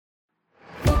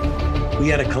We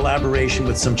had a collaboration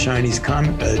with some Chinese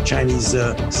scientists.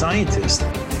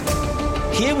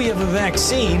 Here we have a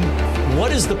vaccine.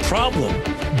 What is the problem?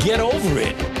 Get over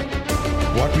it.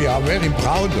 What we are very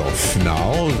proud of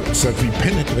now is that we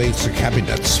penetrate the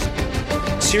cabinets.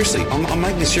 Seriously, I'm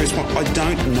making a serious point. I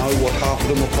don't know what half of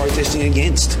them are protesting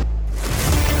against.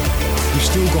 We've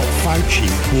still got Fauci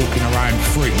walking around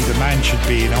free. The man should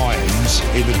be in irons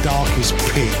in the darkest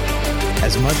pit.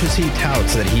 As much as he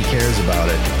touts that he cares about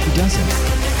it, he doesn't.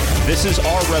 This is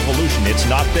our revolution. It's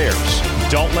not theirs.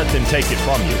 Don't let them take it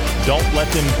from you. Don't let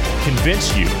them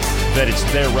convince you that it's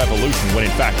their revolution when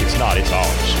in fact it's not. It's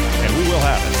ours. And we will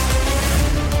have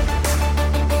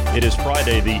it. It is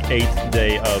Friday, the 8th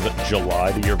day of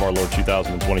July, the year of our Lord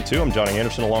 2022. I'm Johnny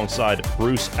Anderson alongside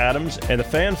Bruce Adams and the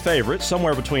fan favorite,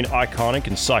 somewhere between iconic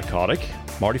and psychotic,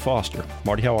 Marty Foster.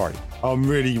 Marty, how are you? I'm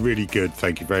really, really good.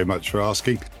 Thank you very much for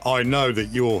asking. I know that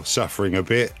you're suffering a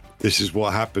bit. This is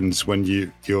what happens when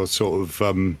you're sort of,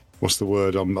 what's the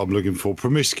word I'm looking for?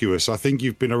 Promiscuous. I think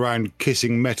you've been around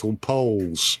kissing metal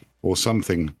poles or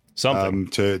something. Just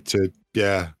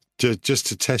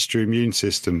to test your immune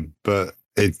system. But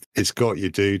it's got you,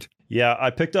 dude. Yeah, I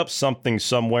picked up something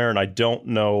somewhere, and I don't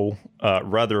know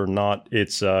whether or not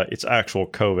it's actual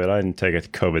COVID. I didn't take a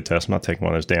COVID test. I'm not taking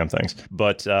one of those damn things.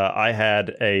 But I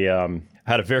had a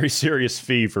very serious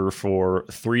fever for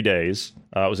 3 days.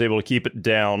 I was able to keep it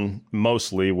down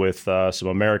mostly with some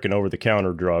American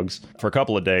over-the-counter drugs for a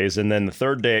couple of days. And then the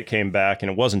third day it came back,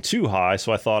 and it wasn't too high,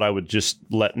 so I thought I would just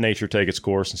let nature take its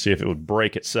course and see if it would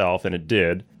break itself, and it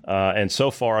did. And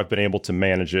so far, I've been able to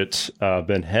manage it. I've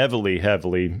been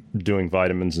heavily doing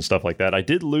vitamins and stuff like that. I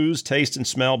did lose taste and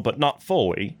smell, but not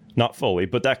fully.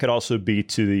 But that could also be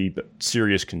to the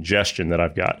serious congestion that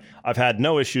I've got. I've had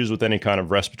no issues with any kind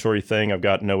of respiratory thing. I've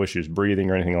got no issues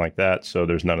breathing or anything like that. So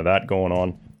there's none of that going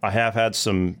on. I have had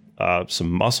some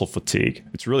muscle fatigue.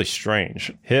 It's really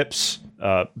strange. Hips,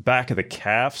 back of the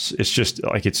calves. It's just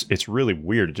like it's really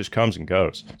weird. It just comes and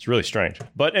goes. It's really strange.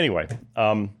 But anyway,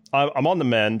 I'm on the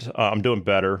mend. I'm doing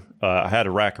better. I had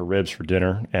a rack of ribs for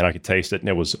dinner, and I could taste it, and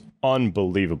it was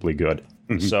unbelievably good.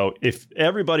 Mm-hmm. So if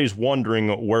everybody's wondering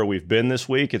where we've been this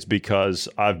week, it's because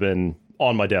I've been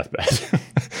on my deathbed,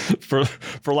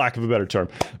 for lack of a better term.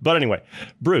 But anyway,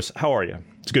 Bruce, how are you?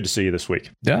 It's good to see you this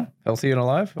week. Yeah, healthy and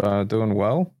alive, doing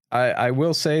well. I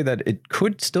will say that it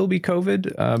could still be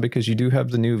COVID because you do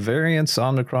have the new variants,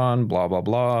 Omicron, blah, blah,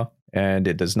 blah. And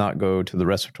it does not go to the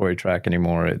respiratory tract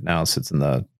anymore. It now sits in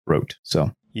the throat.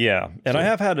 So yeah, and I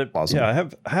have had I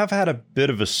have had a bit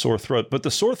of a sore throat, but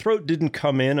the sore throat didn't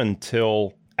come in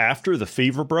until after the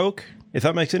fever broke, if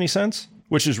that makes any sense,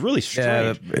 which is really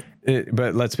strange. Yeah,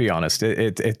 but let's be honest,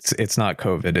 it's not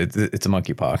COVID. It's a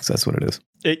monkeypox. That's what it is.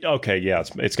 Okay, yeah,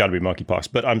 it's got to be monkeypox,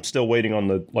 but I'm still waiting on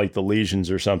the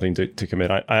lesions or something to come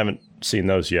in. I haven't seen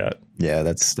those yet. Yeah,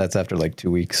 that's after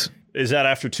 2 weeks. Is that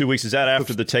after 2 weeks? Is that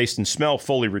after the taste and smell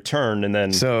fully return and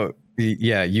then? So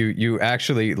yeah, you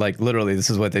actually literally, this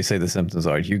is what they say the symptoms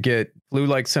are. You get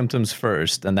flu-like symptoms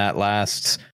first, and that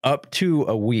lasts up to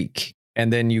a week,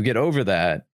 and then you get over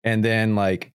that, and then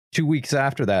 2 weeks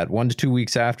after that, 1 to 2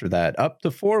 weeks after that, up to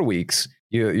 4 weeks,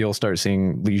 you'll start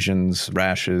seeing lesions,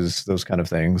 rashes, those kind of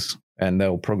things, and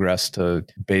they'll progress to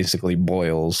basically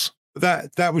boils.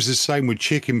 That was the same with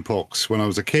chickenpox when I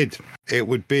was a kid. It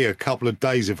would be a couple of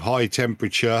days of high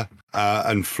temperature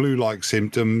and flu-like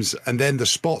symptoms, and then the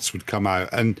spots would come out.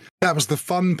 And that was the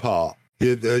fun part.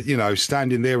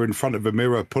 Standing there in front of a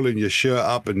mirror, pulling your shirt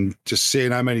up and just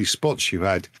seeing how many spots you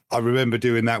had. I remember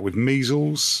doing that with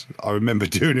measles. I remember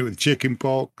doing it with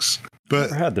chickenpox.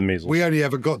 But I had the measles. We only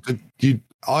ever got to...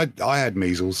 I had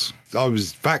measles. I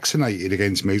was vaccinated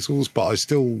against measles, but I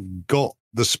still got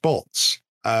the spots.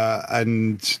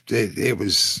 And it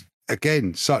was,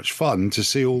 again, such fun to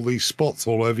see all these spots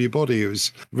all over your body. It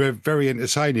was very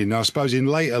entertaining. Now, I suppose in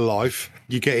later life,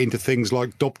 you get into things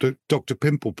like Dr.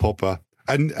 Pimple Popper.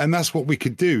 And that's what we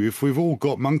could do. If we've all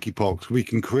got monkeypox, we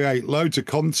can create loads of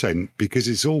content because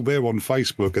it's all there on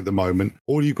Facebook at the moment.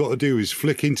 All you've got to do is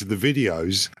flick into the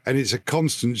videos, and it's a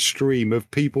constant stream of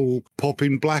people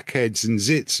popping blackheads and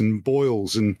zits and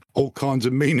boils and all kinds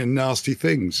of mean and nasty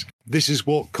things. This is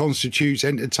what constitutes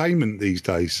entertainment these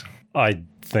days. I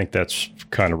think that's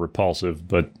kind of repulsive,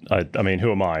 but I mean,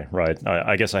 who am I, right?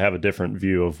 I guess I have a different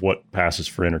view of what passes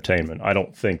for entertainment. I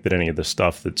don't think that any of the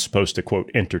stuff that's supposed to,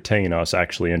 quote, entertain us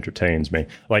actually entertains me.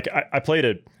 I played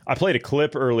a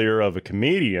clip earlier of a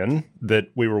comedian that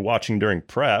we were watching during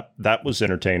prep. That was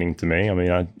entertaining to me. I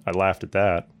mean, I laughed at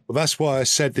that. Well, that's why I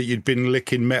said that you'd been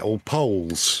licking metal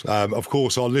poles. Of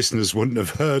course, our listeners wouldn't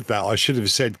have heard that. I should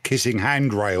have said kissing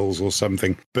handrails or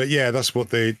something. But yeah, that's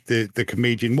what the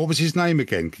comedian, what was his name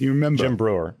again? Can you remember? Jim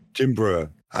Brewer. Jim Brewer.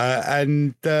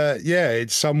 Yeah,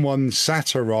 it's someone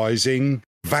satirizing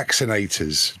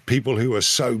vaccinators, people who are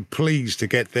so pleased to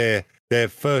get their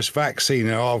first vaccine.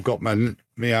 Oh, I've got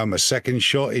my second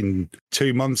shot in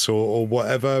 2 months or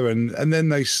whatever. And then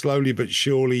they slowly but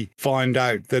surely find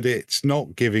out that it's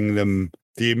not giving them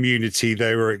the immunity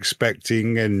they were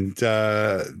expecting, and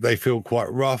they feel quite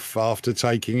rough after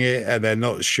taking it, and they're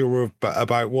not sure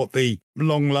about what the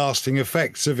long-lasting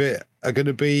effects of it are going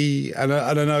to be. And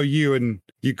I know you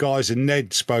guys and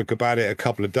Ned spoke about it a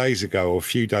couple of days ago or a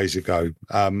few days ago.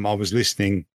 I was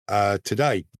listening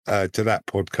today to that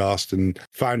podcast and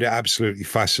found it absolutely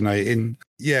fascinating.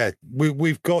 Yeah,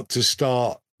 we've got to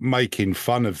start making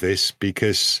fun of this,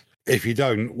 because if you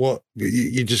don't,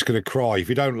 you're just going to cry. If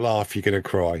you don't laugh, you're going to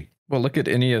cry. Well, look at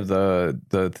any of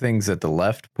the things that the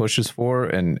left pushes for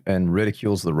and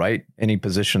ridicules the right, any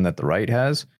position that the right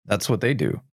has. That's what they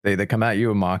do. They come at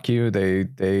you and mock you.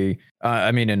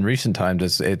 I mean, in recent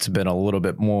times, it's been a little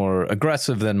bit more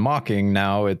aggressive than mocking.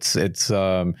 Now it's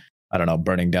I don't know,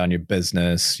 burning down your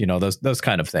business, those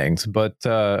kind of things. But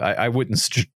I wouldn't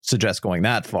suggest going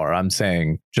that far. I'm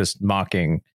saying just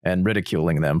mocking and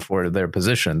ridiculing them for their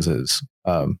positions is,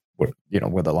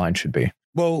 where the line should be.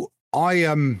 Well, I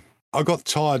got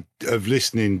tired of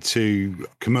listening to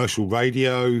commercial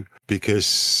radio,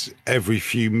 because every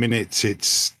few minutes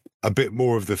it's a bit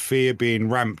more of the fear being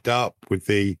ramped up with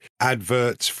the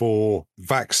adverts for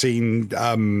vaccine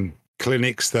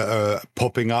clinics that are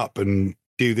popping up and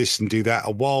do this and do that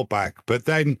a while back. But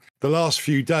then the last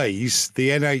few days, the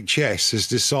NHS has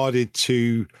decided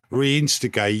to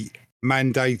reinstigate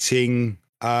mandating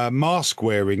mask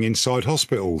wearing inside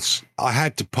hospitals. I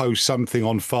had to post something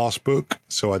on Facebook,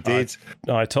 so I did.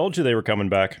 I told you they were coming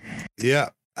back. Yeah.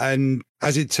 And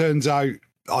as it turns out,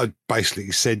 I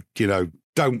basically said,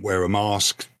 don't wear a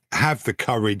mask. Have the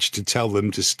courage to tell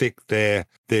them to stick their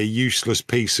useless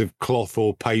piece of cloth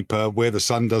or paper where the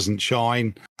sun doesn't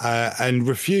shine, and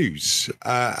refuse.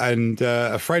 And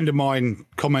a friend of mine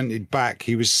commented back,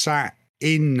 he was sat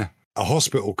in a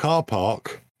hospital car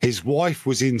park. His wife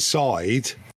was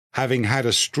inside, having had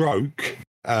a stroke.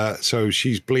 So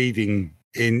she's bleeding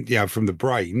from the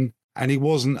brain, and he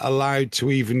wasn't allowed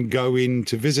to even go in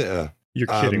to visit her. You're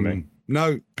kidding me.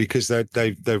 No, because they've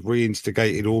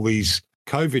reinstigated all these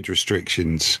COVID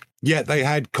restrictions. Yet they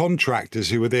had contractors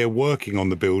who were there working on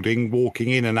the building, walking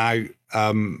in and out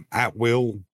at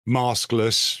will,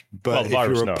 maskless. But if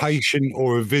you're a patient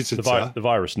or a visitor, the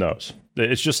virus knows.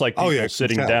 It's just like people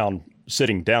sitting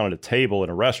down at a table in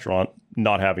a restaurant,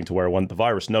 not having to wear one. The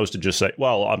virus knows to just say,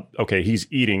 well, okay, he's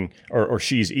eating or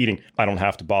she's eating. I don't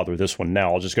have to bother this one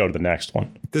now. I'll just go to the next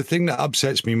one. The thing that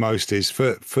upsets me most is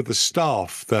for the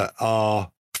staff that are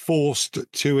forced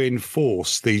to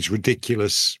enforce these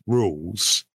ridiculous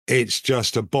rules. It's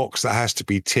just a box that has to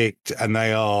be ticked, and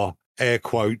they are, air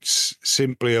quotes,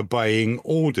 simply obeying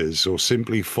orders or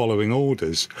simply following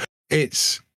orders.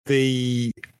 It's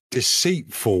the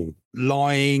deceitful,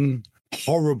 lying,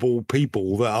 horrible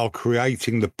people that are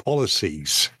creating the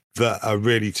policies that are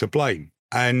really to blame.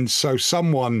 And so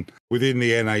someone within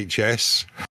the NHS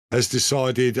has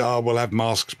decided, we'll have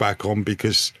masks back on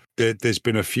because there's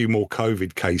been a few more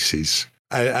COVID cases.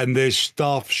 And there's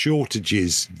staff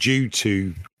shortages due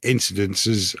to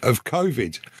incidences of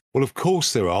COVID. Well, of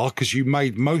course there are, because you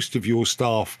made most of your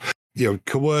staff,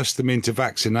 coerce them into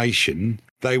vaccination.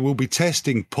 They will be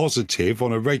testing positive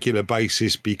on a regular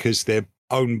basis because their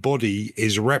own body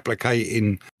is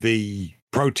replicating the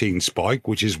protein spike,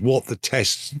 which is what the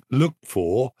tests look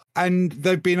for, and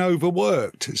they've been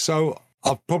overworked. So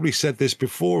I've probably said this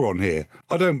before on here.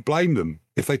 I don't blame them.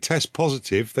 If they test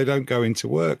positive, they don't go into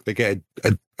work. They get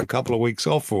a couple of weeks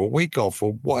off or a week off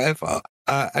or whatever.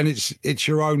 And it's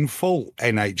your own fault,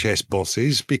 NHS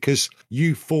bosses, because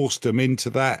you forced them into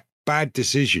that bad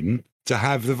decision to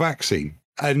have the vaccine.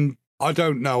 And I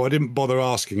don't know. I didn't bother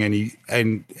asking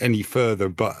any further,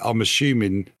 but I'm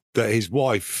assuming that his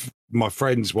wife, my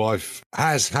friend's wife,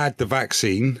 has had the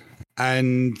vaccine,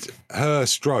 and her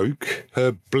stroke,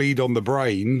 her bleed on the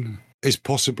brain, is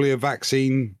possibly a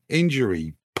vaccine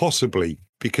injury. Possibly,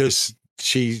 because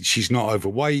she's not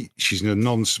overweight, she's a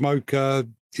non-smoker,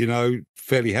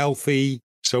 fairly healthy.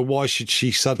 So why should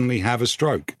she suddenly have a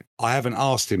stroke? I haven't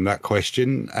asked him that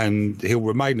question, and he'll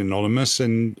remain anonymous.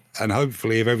 And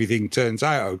hopefully, if everything turns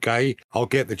out okay, I'll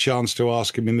get the chance to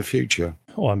ask him in the future.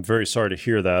 Oh, I'm very sorry to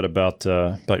hear that about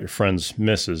your friend's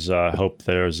missus. I hope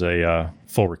there's a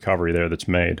full recovery there that's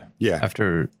made. Yeah.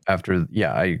 After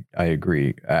yeah, I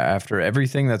agree. After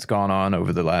everything that's gone on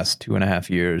over the last 2.5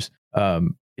 years,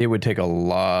 it would take a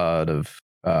lot of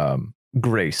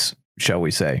grace, shall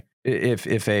we say,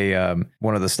 if a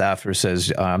one of the staffers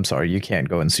says, "I'm sorry, you can't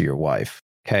go and see your wife."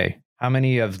 Okay, how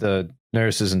many of the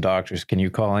nurses and doctors can you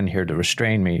call in here to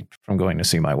restrain me from going to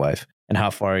see my wife? And how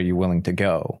far are you willing to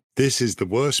go? This is the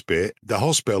worst bit. The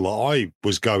hospital that I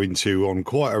was going to on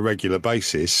quite a regular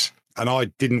basis, and I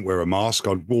didn't wear a mask.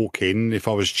 I'd walk in. If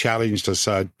I was challenged, I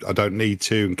said, I don't need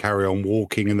to, and carry on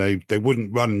walking, and they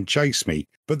wouldn't run and chase me.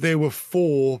 But there were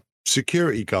 4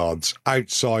 security guards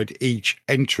outside each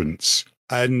entrance.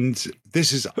 And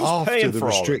this is after the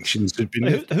restrictions had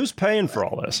been... Who's paying for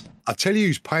all this? I tell you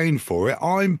who's paying for it.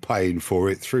 I'm paying for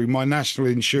it through my national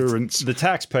insurance. The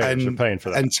taxpayers are paying for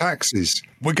that. And taxes.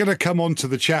 We're going to come on to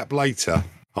the chap later,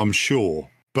 I'm sure.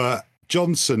 But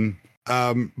Johnson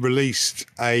released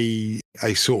a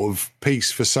sort of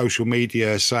piece for social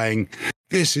media saying,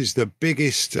 this is the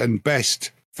biggest and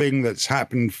best thing that's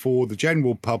happened for the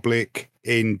general public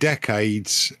in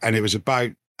decades. And it was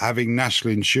about having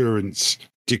national insurance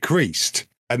decreased.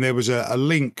 And there was a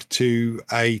link to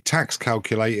a tax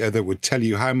calculator that would tell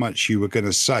you how much you were going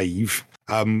to save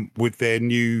with their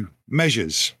new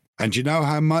measures. And do you know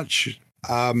how much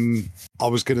I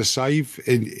was going to save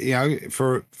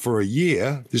for a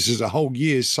year? This is a whole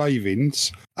year's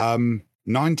savings.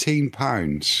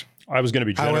 £19. I was going to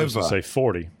be generous and say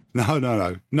 40. No,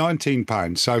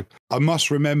 £19. So I must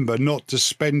remember not to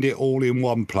spend it all in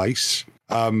one place.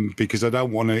 Because I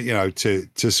don't want to,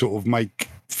 to sort of make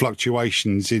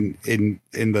fluctuations in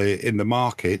the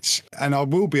markets, and I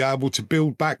will be able to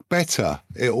build back better.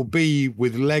 It'll be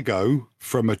with Lego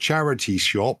from a charity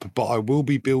shop, but I will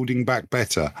be building back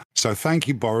better. So thank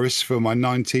you, Boris, for my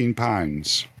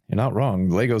 £19. You're not wrong.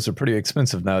 Legos are pretty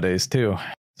expensive nowadays too.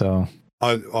 So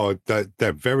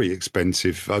they're very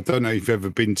expensive. I don't know if you've ever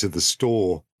been to the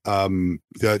store.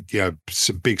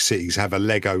 Big cities have a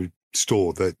Lego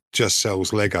store that just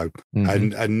sells Lego,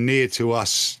 and near to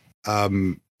us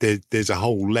there's a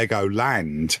whole Lego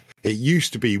land. It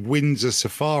used to be Windsor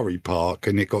Safari Park,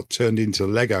 and it got turned into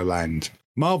Legoland.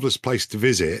 Marvelous place to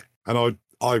visit, and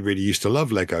I really used to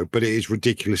love Lego, but it is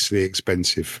ridiculously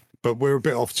expensive. But we're a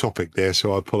bit off topic there,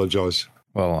 so I apologize.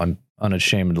 Well, I'm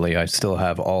unashamedly, I still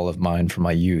have all of mine from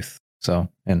my youth, so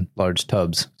in large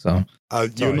tubs. So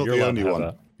you're not the only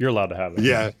one. You're allowed to have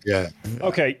it. Yeah.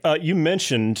 Okay, you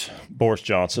mentioned Boris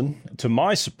Johnson. To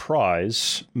my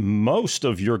surprise, most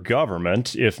of your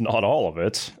government, if not all of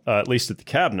it, at least at the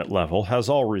cabinet level, has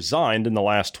all resigned in the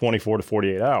last 24 to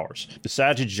 48 hours.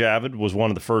 Sajid Javid was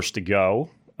one of the first to go.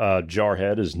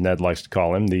 Jarhead, as Ned likes to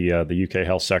call him, the UK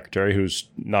Health Secretary, who's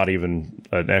not even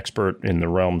an expert in the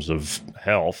realms of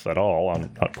health at all.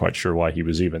 I'm not quite sure why he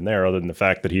was even there, other than the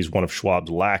fact that he's one of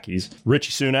Schwab's lackeys.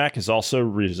 Richie Sunak has also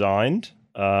resigned.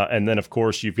 And then, of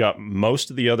course, you've got most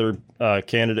of the other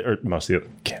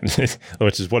candidates,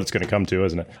 which is what it's going to come to,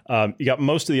 isn't it? You got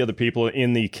most of the other people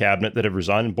in the cabinet that have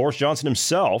resigned. And Boris Johnson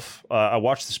himself, I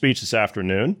watched the speech this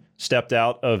afternoon, stepped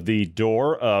out of the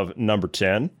door of number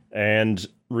 10 and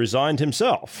resigned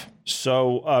himself.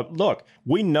 So, look,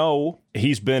 we know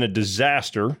he's been a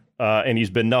disaster and he's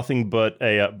been nothing but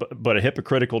a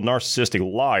hypocritical, narcissistic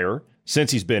liar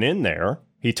since he's been in there.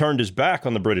 He turned his back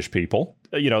on the British people.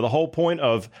 The whole point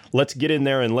of let's get in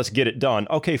there and let's get it done.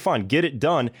 Okay, fine, get it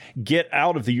done. Get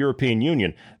out of the European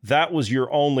Union. That was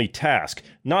your only task,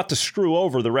 not to screw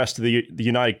over the rest of the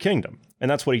United Kingdom. And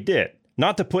that's what he did.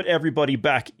 Not to put everybody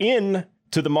back in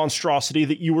to the monstrosity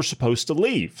that you were supposed to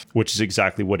leave, which is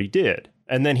exactly what he did.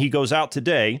 And then he goes out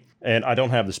today, and I don't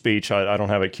have the speech. I don't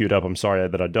have it queued up. I'm sorry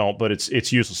that I don't, but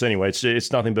it's useless anyway.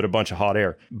 It's nothing but a bunch of hot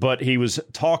air. But he was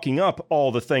talking up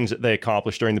all the things that they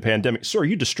accomplished during the pandemic. Sir,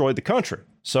 you destroyed the country.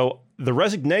 So the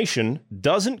resignation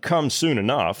doesn't come soon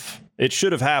enough. It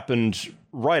should have happened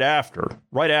right after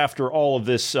all of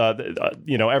this,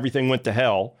 everything went to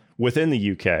hell within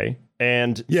the UK.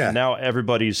 And now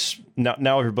everybody's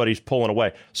pulling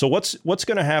away. So what's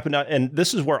going to happen now? And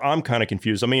this is where I'm kind of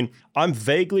confused. I mean, I'm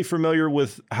vaguely familiar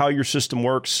with how your system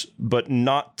works, but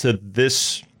not to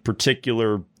this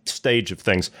particular stage of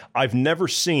things. I've never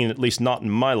seen, at least not in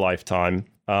my lifetime,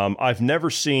 I've never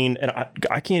seen, and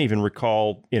I can't even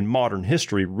recall in modern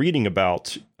history reading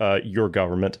about your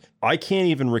government. I can't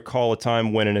even recall a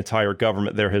time when an entire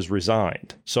government there has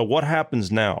resigned. So what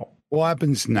happens now? What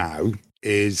happens now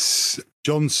is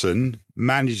Johnson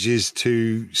manages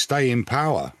to stay in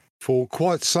power for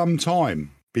quite some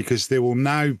time, because there will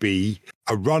now be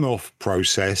a runoff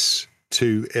process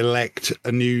to elect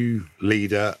a new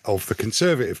leader of the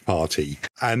Conservative Party.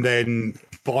 And then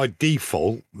by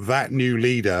default, that new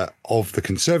leader of the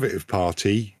Conservative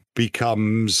Party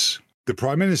becomes the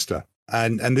Prime Minister.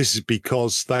 And this is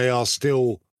because they are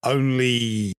still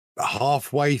only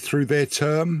halfway through their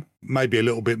term, maybe a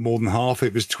little bit more than half.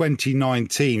 It was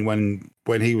 2019 when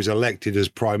he was elected as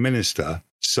Prime Minister.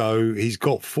 So he's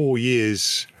got 4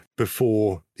 years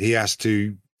before he has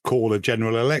to call a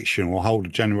general election or hold a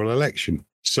general election.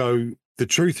 So the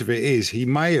truth of it is, he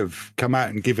may have come out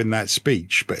and given that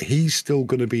speech, but he's still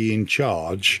going to be in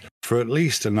charge for at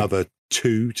least another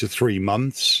 2 to 3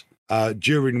 months,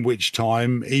 during which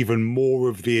time even more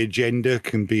of the agenda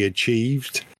can be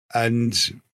achieved.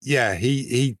 And yeah,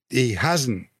 he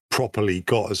hasn't properly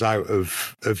got us out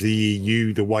of the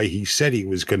EU the way he said he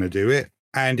was going to do it.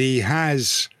 And he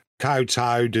has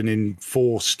kowtowed and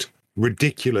enforced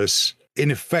ridiculous,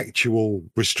 ineffectual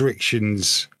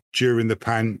restrictions during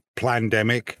the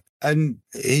pandemic. And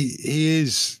he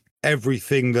is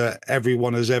everything that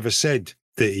everyone has ever said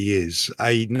that he is,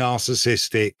 a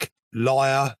narcissistic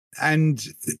liar. And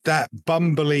that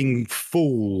bumbling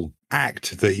fool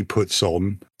act that he puts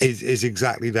on is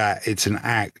exactly that. It's an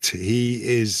act. He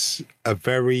is a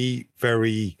very,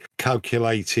 very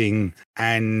calculating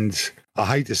and, I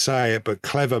hate to say it, but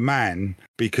clever man,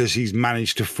 because he's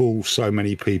managed to fool so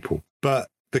many people. But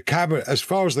the cabinet, as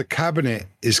far as the cabinet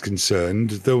is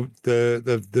concerned,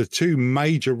 the two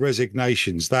major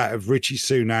resignations, that of Rishi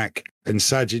Sunak and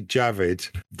Sajid Javid,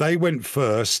 they went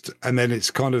first, and then it's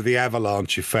kind of the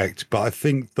avalanche effect. But I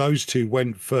think those two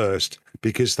went first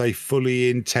because they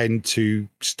fully intend to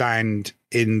stand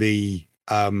in the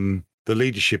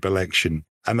leadership election,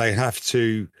 and they have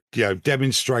to,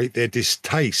 demonstrate their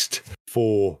distaste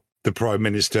for the Prime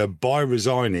Minister by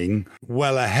resigning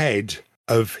well ahead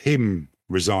of him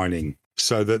resigning,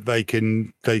 so that they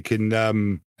can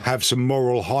have some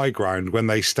moral high ground when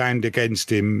they stand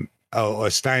against him or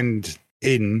stand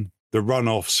in the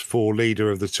runoffs for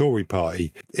leader of the Tory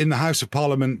party. In the House of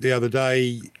Parliament the other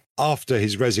day, after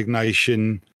his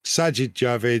resignation, Sajid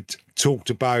Javid talked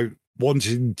about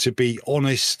wanting to be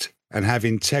honest and have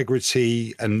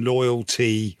integrity and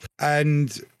loyalty,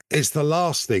 and it's the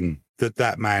last thing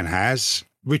that man has.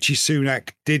 Rishi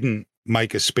Sunak didn't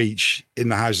make a speech in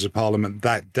the Houses of Parliament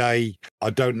that day. I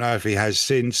don't know if he has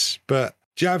since, but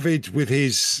Javid, with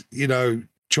his,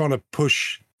 trying to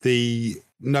push the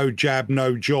no jab,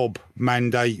 no job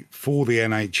mandate for the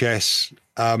NHS,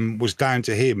 was down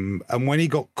to him. And when he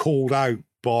got called out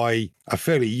by a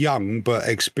fairly young but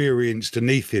experienced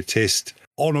anaesthetist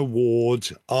on a ward,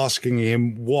 asking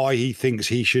him why he thinks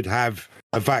he should have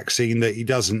a vaccine that he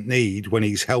doesn't need when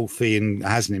he's healthy and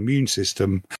has an immune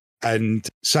system, and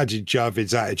Sajid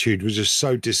Javid's attitude was just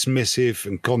so dismissive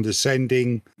and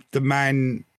condescending. The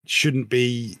man shouldn't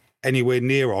be anywhere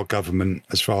near our government,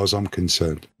 as far as I'm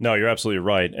concerned. No, you're absolutely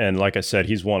right. And like I said,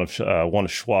 he's one of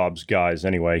Schwab's guys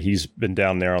anyway. He's been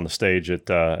down there on the stage at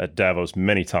Davos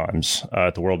many times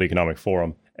at the World Economic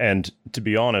Forum. And to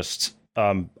be honest,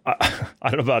 I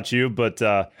don't know about you, but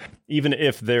even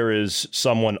if there is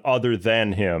someone other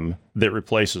than him that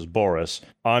replaces Boris,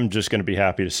 I'm just going to be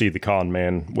happy to see the con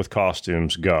man with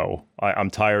costumes go. I'm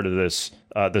tired of this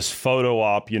photo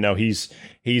op.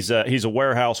 He's a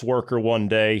warehouse worker one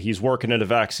day. He's working at a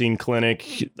vaccine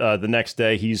clinic. The next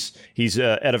day he's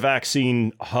at a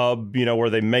vaccine hub, where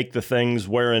they make the things,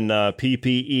 wearing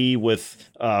PPE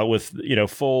with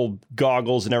full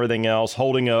goggles and everything else,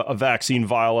 holding a vaccine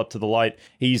vial up to the light.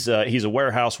 He's a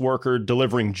warehouse worker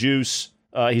delivering juice.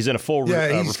 He's in a full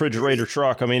refrigerator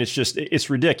truck. I mean, it's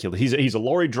ridiculous. He's a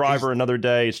lorry driver another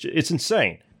day. It's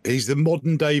insane. He's the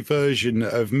modern day version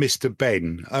of Mr.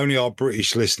 Ben. Only our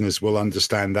British listeners will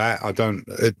understand that.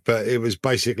 But it was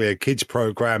basically a kids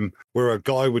program where a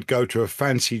guy would go to a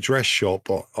fancy dress shop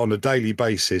on a daily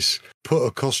basis, put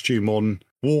a costume on,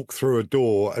 walk through a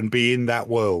door and be in that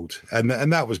world. And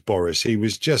that was Boris. He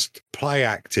was just play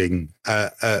acting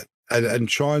and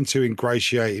trying to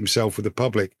ingratiate himself with the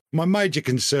public. My major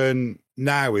concern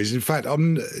now is, in fact,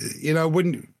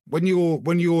 when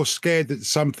you're scared that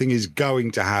something is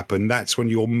going to happen, that's when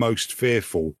you're most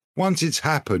fearful. Once it's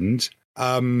happened,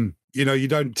 you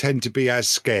don't tend to be as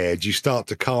scared. You start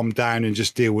to calm down and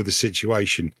just deal with the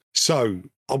situation. So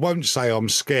I won't say I'm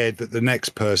scared that the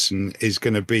next person is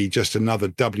going to be just another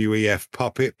WEF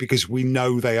puppet, because we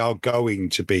know they are going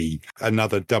to be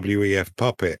another WEF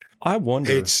puppet. I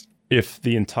wonder if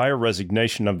the entire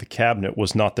resignation of the cabinet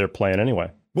was not their plan anyway.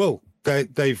 Well,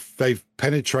 they've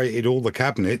penetrated all the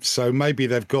cabinets, so maybe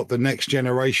they've got the next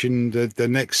generation, the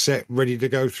next set ready to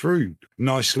go through,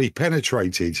 nicely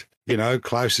penetrated. You know,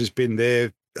 Klaus has been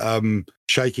there,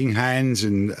 shaking hands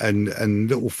and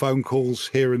little phone calls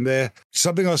here and there.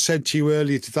 Something I said to you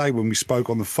earlier today when we spoke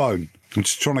on the phone, I'm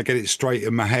just trying to get it straight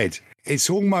in my head. It's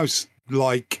almost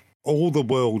like all the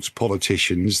world's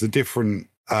politicians, the different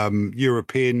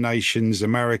European nations,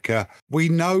 America, we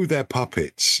know they're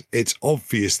puppets. It's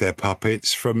obvious they're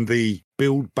puppets from the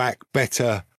Build Back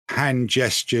Better hand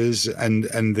gestures and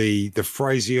the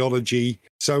phraseology.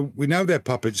 So we know they're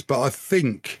puppets, but I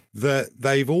think that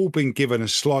they've all been given a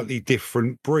slightly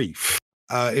different brief.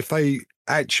 If they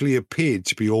actually appeared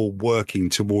to be all working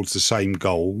towards the same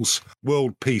goals,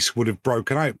 world peace would have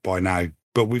broken out by now.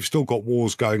 But we've still got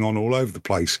wars going on all over the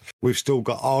place. We've still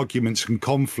got arguments and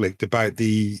conflict about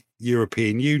the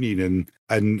European Union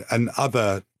and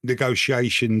other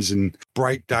negotiations and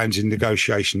breakdowns in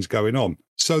negotiations going on.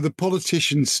 So the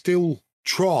politicians still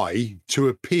try to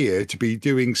appear to be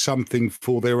doing something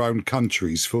for their own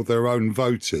countries, for their own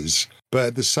voters. But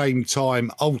at the same time,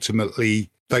 ultimately,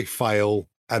 they fail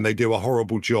and they do a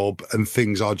horrible job and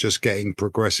things are just getting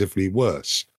progressively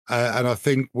worse. And I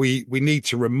think we need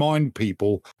to remind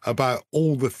people about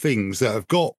all the things that have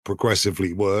got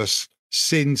progressively worse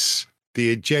since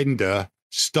the agenda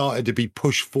started to be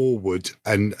pushed forward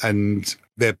and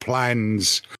their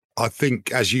plans, I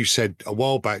think, as you said a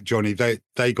while back, Johnny,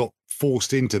 they got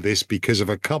forced into this because of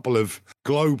a couple of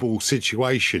global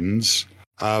situations,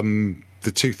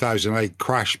 the 2008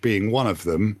 crash being one of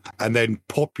them, and then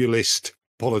populist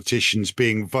politicians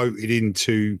being voted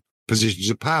into positions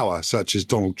of power, such as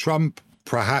Donald Trump,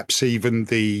 perhaps even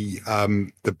the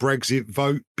Brexit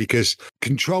vote, because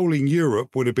controlling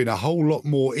Europe would have been a whole lot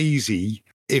more easy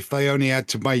if they only had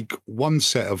to make one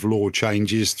set of law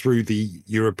changes through the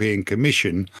European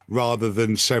Commission rather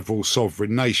than several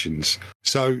sovereign nations.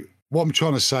 So what I'm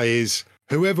trying to say is,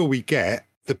 whoever we get,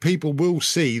 the people will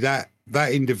see that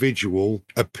individual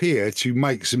appear to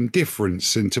make some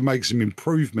difference and to make some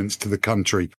improvements to the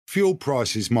country. Fuel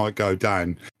prices might go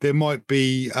down. There might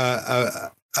be,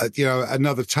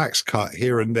 another tax cut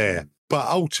here and there. But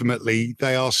ultimately,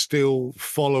 they are still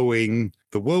following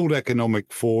the World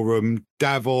Economic Forum,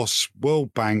 Davos,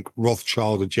 World Bank,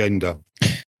 Rothschild agenda.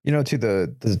 You know, to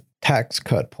the tax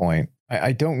cut point,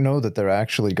 I don't know that they're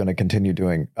actually going to continue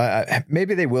doing.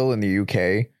 Maybe they will in the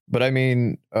UK. But I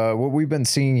mean, what we've been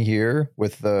seeing here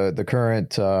with the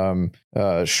current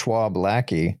Schwab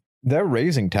lackey, they're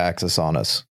raising taxes on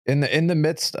us in the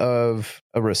midst of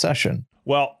a recession.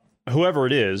 Well, whoever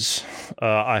it is,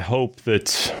 I hope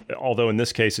that, although in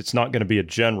this case it's not going to be a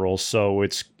general, so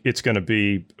it's going to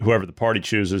be whoever the party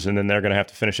chooses, and then they're going to have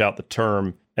to finish out the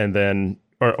term, and then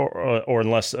or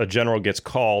unless a general gets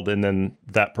called, and then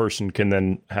that person can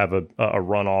then have a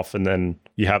runoff, and then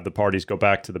you have the parties go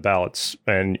back to the ballots,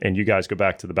 and you guys go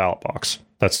back to the ballot box.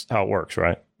 That's how it works,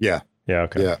 right? Yeah. Yeah.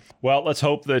 Okay. Yeah. Well, let's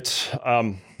hope that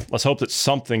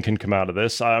something can come out of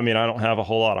this. I mean, I don't have a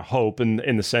whole lot of hope in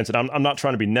the sense that I'm not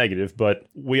trying to be negative, but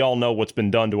we all know what's been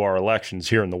done to our elections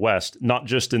here in the West, not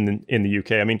just in the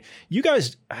UK. I mean, you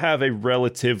guys have a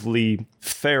relatively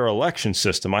fair election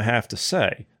system, I have to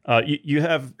say. You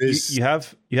have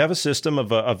a system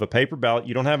of a paper ballot.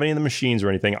 You don't have any of the machines or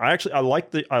anything. I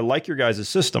like your guys'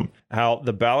 system. How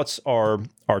the ballots are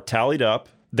tallied up.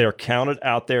 They're counted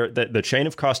out there. The chain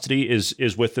of custody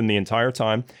is within the entire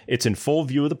time. It's in full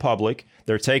view of the public.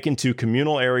 They're taken to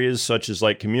communal areas such as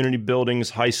like community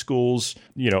buildings, high schools,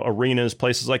 arenas,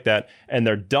 places like that, and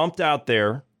they're dumped out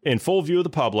there in full view of the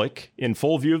public, in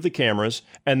full view of the cameras,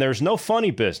 and there's no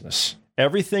funny business.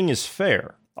 Everything is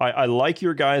fair. I like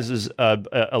your guys'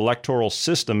 electoral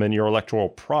system and your electoral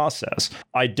process.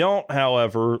 I don't,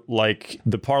 however, like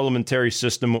the parliamentary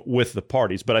system with the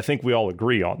parties, but I think we all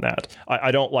agree on that.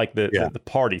 I don't like the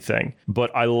party thing,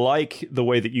 but I like the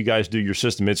way that you guys do your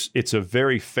system. It's a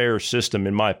very fair system,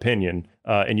 in my opinion,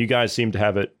 and you guys seem to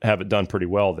have it done pretty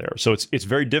well there. So it's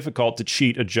very difficult to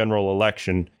cheat a general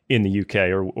election in the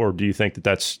UK, or do you think that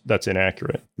that's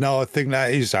inaccurate? No, I think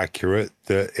that is accurate.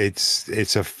 That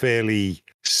it's a fairly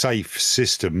safe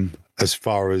system as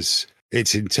far as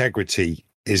its integrity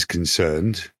is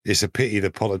concerned. It's a pity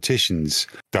the politicians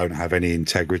don't have any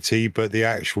integrity, but the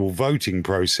actual voting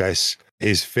process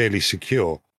is fairly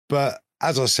secure. But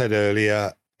as I said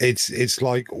earlier, it's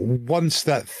like once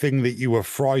that thing that you were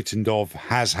frightened of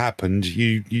has happened,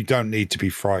 you don't need to be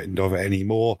frightened of it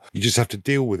anymore. You just have to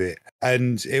deal with it.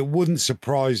 And it wouldn't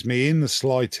surprise me in the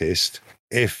slightest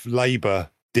if Labour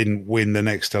didn't win the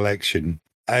next election.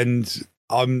 And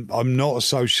I'm not a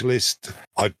socialist.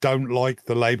 I don't like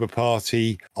the Labour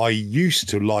Party. I used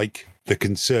to like the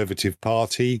Conservative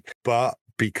Party, but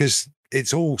because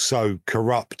it's all so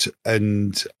corrupt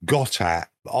and got at,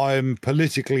 I'm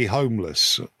politically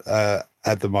homeless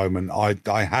at the moment.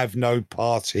 I have no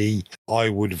party I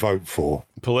would vote for.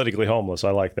 Politically homeless.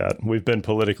 I like that. We've been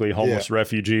politically homeless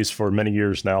refugees for many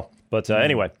years now. But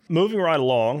anyway, moving right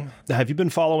along, have you been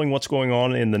following what's going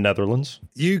on in the Netherlands?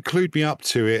 You clued me up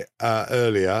to it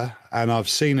earlier, and I've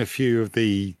seen a few of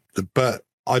but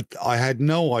I had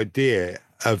no idea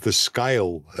of the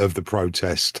scale of the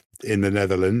protest in the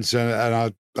Netherlands,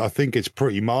 and I think it's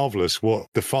pretty marvelous what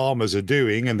the farmers are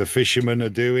doing and the fishermen are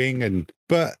doing,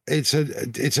 but it's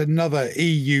another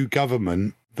EU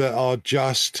government that are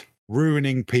just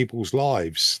ruining people's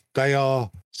lives. They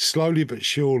are slowly but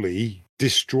surely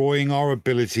destroying our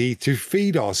ability to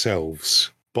feed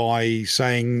ourselves by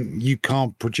saying you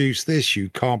can't produce this, you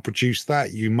can't produce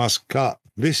that, you must cut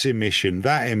this emission,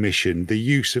 that emission, the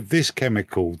use of this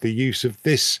chemical, the use of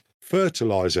this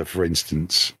fertilizer, for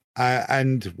instance.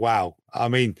 And wow, I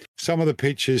mean, some of the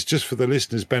pictures, just for the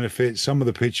listeners' benefit, some of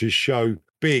the pictures show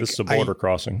big. This is a border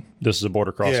crossing. This is a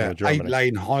border crossing with Germany.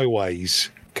 8-lane highways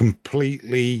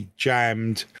completely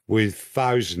jammed with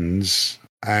thousands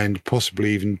and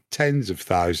possibly even tens of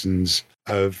thousands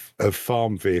of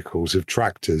farm vehicles, of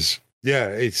tractors. Yeah,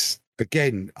 it's,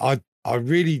 again, I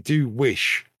really do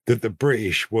wish that the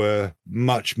British were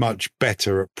much, much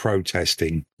better at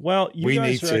protesting. Well, you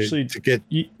guys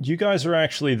are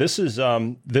actually, this is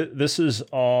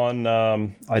on,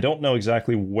 I don't know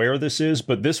exactly where this is,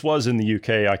 but this was in the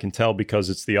UK. I can tell because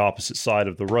it's the opposite side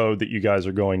of the road that you guys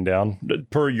are going down,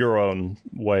 per your own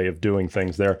way of doing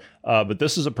things there. But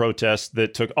this is a protest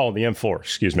that took, the M4,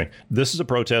 excuse me. This is a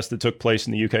protest that took place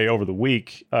in the UK over the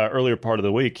week, earlier part of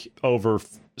the week, over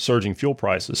surging fuel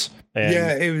prices. And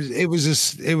it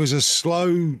was a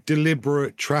slow,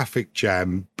 deliberate traffic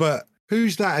jam, but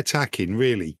who's that attacking,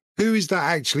 really? Who is that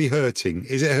actually hurting?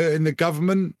 Is it hurting the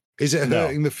government? Is it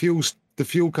hurting the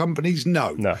fuel companies?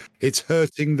 No. It's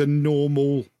hurting the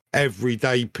normal,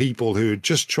 everyday people who are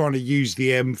just trying to use the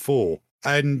M4.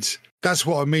 And that's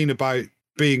what I mean about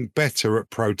being better at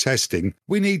protesting.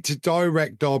 We need to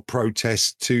direct our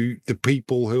protests to the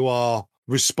people who are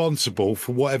responsible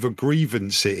for whatever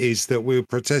grievance it is that we're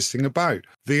protesting about.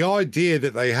 The idea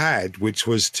that they had, which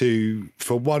was to,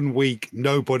 for 1 week,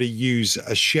 nobody use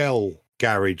a Shell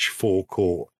garage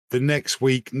forecourt. The next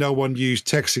week, no one used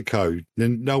Texaco,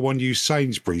 then no one used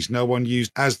Sainsbury's, no one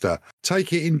used Asda.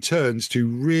 Take it in turns to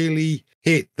really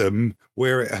hit them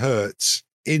where it hurts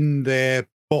in their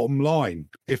bottom line.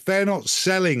 If they're not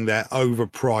selling their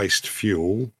overpriced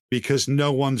fuel because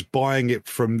no one's buying it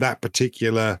from that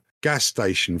particular gas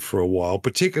station for a while,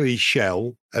 particularly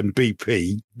Shell and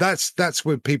BP, that's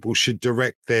where people should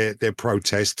direct their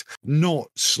protest, not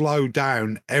slow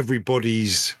down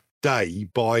everybody's day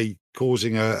by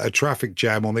causing a traffic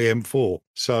jam on the M4.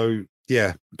 So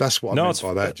yeah, that's what I meant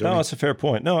by that, Johnny. No, it's a fair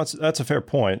point. No, that's a fair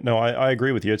point. No, I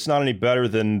agree with you. It's not any better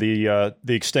than the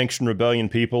Extinction Rebellion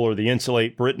people or the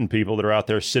Insulate Britain people that are out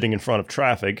there sitting in front of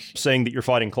traffic saying that you're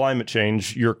fighting climate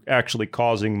change. You're actually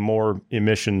causing more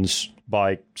emissions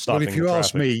by stopping the traffic. Well, if you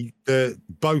ask me,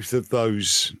 both of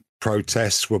those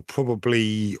protests were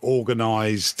probably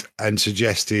organised and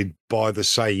suggested by the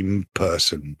same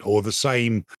person or the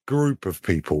same group of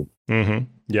people. Mm-hmm.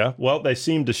 Yeah, well, they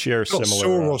seem to share similar.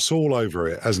 Soros all over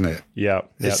it, hasn't it? Yeah,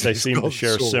 they seem to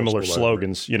share similar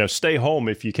slogans. You know, stay home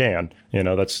if you can. You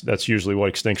know, that's usually what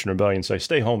Extinction Rebellion say.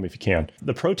 Stay home if you can.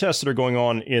 The protests that are going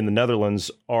on in the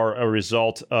Netherlands are a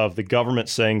result of the government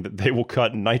saying that they will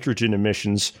cut nitrogen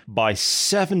emissions by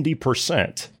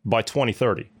 70% by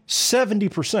 2030.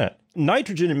 70%.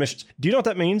 Nitrogen emissions. Do you know what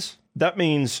that means? That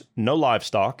means no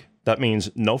livestock. That means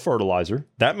no fertilizer.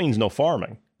 That means no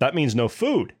farming. That means no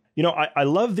food. You know, I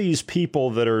love these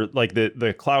people that are like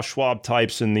the Klaus Schwab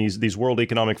types and these World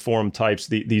Economic Forum types,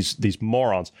 these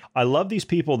morons. I love these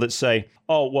people that say,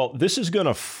 oh, well, this is going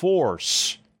to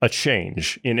force a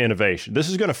change in innovation. This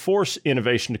is going to force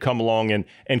innovation to come along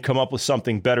and come up with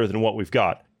something better than what we've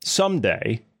got.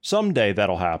 Someday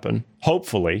that'll happen.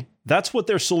 Hopefully. That's what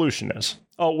their solution is.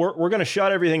 Oh, we're going to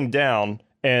shut everything down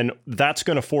and that's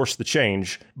going to force the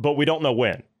change, but we don't know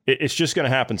when. It's just going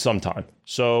to happen sometime.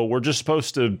 So we're just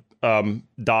supposed to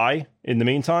die in the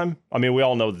meantime. I mean, we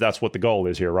all know that that's what the goal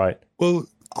is here, right? Well,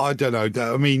 I don't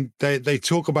know. I mean, they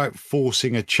talk about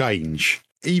forcing a change.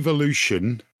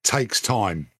 Evolution takes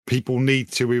time. People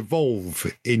need to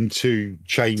evolve into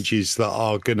changes that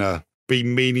are going to be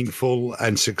meaningful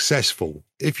and successful.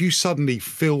 If you suddenly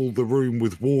fill the room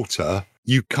with water,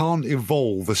 you can't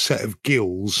evolve a set of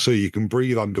gills so you can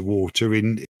breathe underwater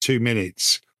in 2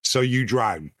 minutes. So you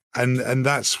drown. And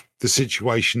that's the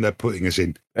situation they're putting us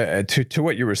in. To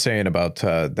what you were saying about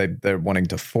they're wanting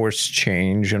to force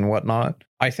change and whatnot,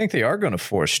 I think they are going to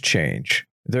force change.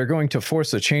 They're going to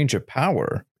force a change of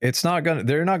power.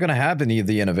 They're not going to have any of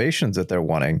the innovations that they're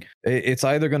wanting. It's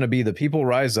either going to be the people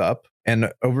rise up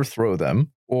and overthrow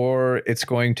them, or it's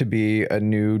going to be a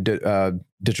new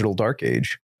digital dark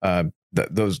age.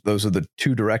 Those are the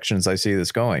two directions I see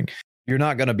this going. You're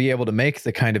not going to be able to make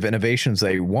the kind of innovations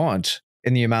they want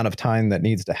in the amount of time that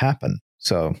needs to happen.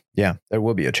 So, yeah, there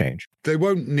will be a change. They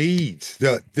won't need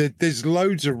there's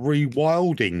loads of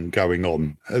rewilding going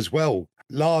on as well.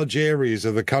 Large areas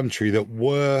of the country that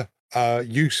were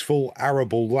useful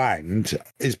arable land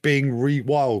is being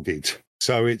rewilded.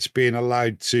 So it's being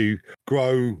allowed to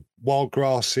grow wild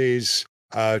grasses,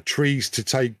 trees to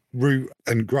take root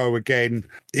and grow again,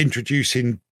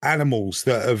 introducing animals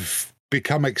that have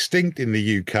become extinct in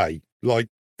the UK, like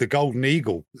the golden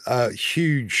eagle.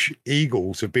 Huge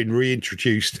eagles have been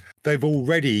reintroduced. They've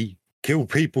already killed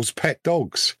people's pet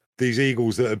dogs. These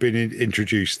eagles that have been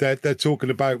introduced, they're talking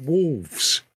about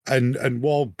wolves and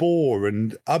wild boar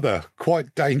and other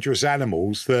quite dangerous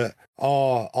animals that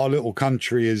our little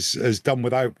country has done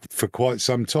without for quite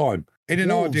some time. In an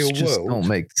ideal just world, don't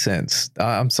make sense.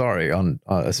 I'm sorry,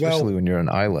 especially when you're an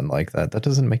island like that. That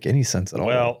doesn't make any sense at all.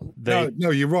 Well,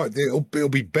 no, you're right. It'll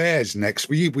be bears next.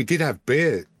 We did have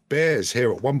bears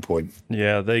here at one point.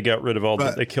 Yeah, they got rid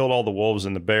of they killed all the wolves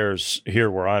and the bears here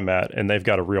where I'm at, and they've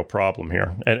got a real problem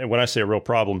here. And when I say a real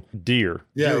problem, deer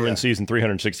are in season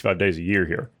 365 days a year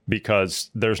here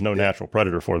because there's no natural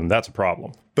predator for them. That's a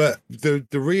problem. But the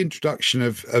reintroduction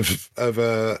of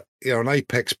an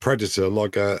apex predator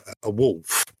like a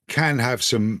wolf can have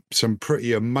some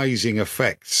pretty amazing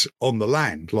effects on the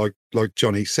land, like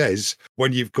Johnny says,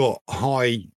 when you've got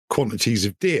high quantities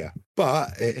of deer.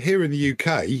 But here in the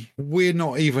UK, we're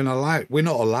not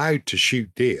allowed to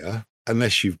shoot deer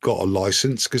unless you've got a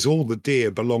license, because all the deer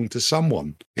belong to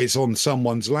someone. It's on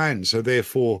someone's land. So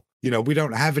therefore, we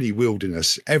don't have any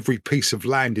wilderness. Every piece of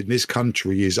land in this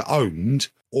country is owned,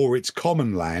 or it's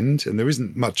common land, and there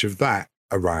isn't much of that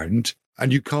around,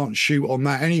 and you can't shoot on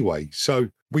that anyway. So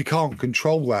we can't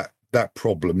control that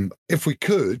problem. If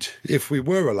we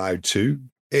were allowed to,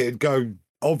 it'd go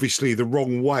obviously the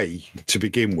wrong way to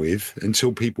begin with,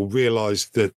 until people realize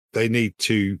that they need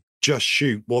to just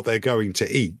shoot what they're going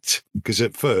to eat, because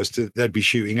at first they'd be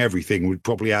shooting everything. We'd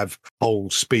probably have whole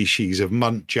species of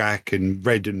muntjac and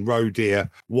red and roe deer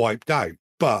wiped out.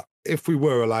 But if we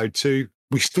were allowed to,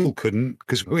 we still couldn't,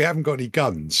 because we haven't got any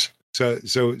guns. So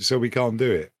we can't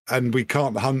do it. And we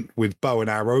can't hunt with bow and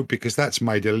arrow because that's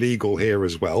made illegal here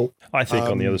as well. I think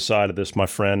on the other side of this, my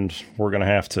friend, we're going to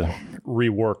have to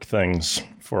rework things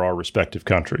for our respective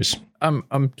countries.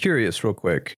 I'm curious real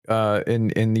quick.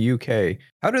 In the UK,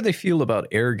 how do they feel about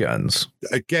air guns?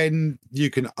 Again, you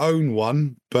can own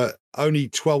one, but only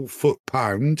 12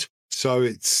 foot-pound. So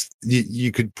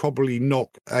you could probably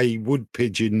knock a wood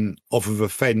pigeon off of a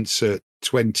fence at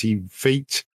 20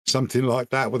 feet. Something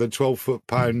like that with a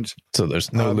 12-foot-pound. So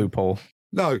there's no loophole.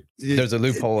 No, there's a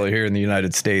loophole here in the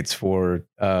United States for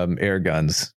air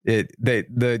guns.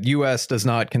 The U.S. does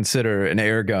not consider an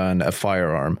air gun a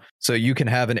firearm, so you can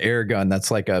have an air gun that's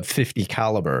like a 50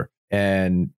 caliber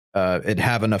and it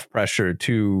have enough pressure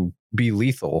to be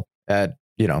lethal at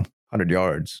 100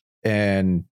 yards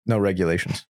and no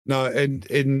regulations. No, and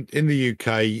in the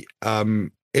UK,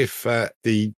 if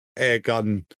the air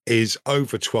gun is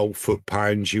over 12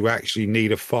 foot-pounds, you actually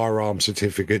need a firearm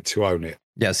certificate to own it.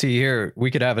 Yeah, see here, we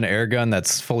could have an air gun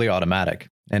that's fully automatic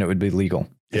and it would be legal.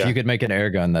 If you could make an air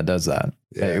gun that does that,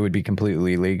 it would be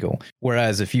completely legal.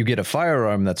 Whereas if you get a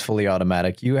firearm that's fully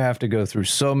automatic, you have to go through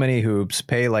so many hoops,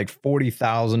 pay like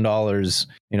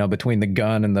 $40,000, between the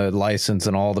gun and the license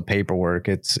and all the paperwork.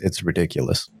 It's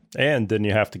ridiculous. And then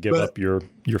you have to give up your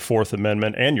Fourth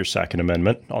Amendment and your Second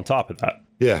Amendment on top of that.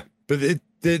 Yeah, but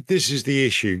this is the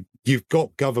issue. You've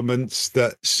got governments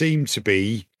that seem to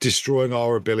be destroying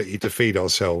our ability to feed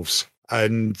ourselves,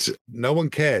 and no one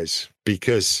cares,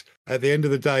 because at the end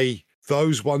of the day,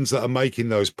 those ones that are making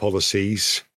those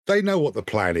policies, they know what the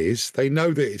plan is. They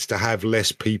know that it's to have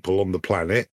less people on the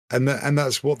planet, and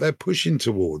that's what they're pushing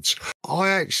towards. I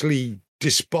actually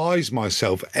despise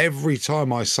myself every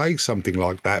time I say something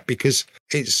like that, because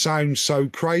it sounds so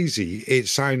crazy. It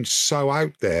sounds so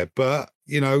out there, but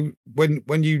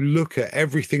when you look at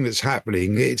everything that's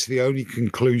happening, it's the only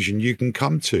conclusion you can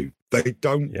come to. They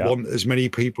don't want as many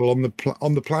people on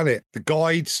the planet. The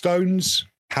guidestones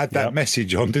had that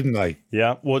message on, didn't they?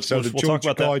 Yeah. We'll the talk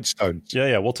about that. Guidestones.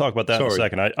 Yeah. We'll talk about that in a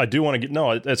second. I do want to get,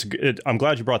 no, I'm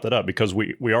glad you brought that up because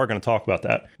we are going to talk about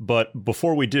that. But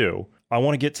before we do, I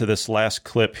want to get to this last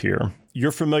clip here.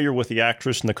 You're familiar with the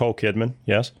actress Nicole Kidman,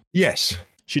 yes? Yes.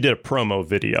 She did a promo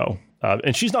video.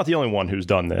 And she's not the only one who's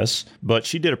done this, but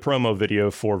she did a promo video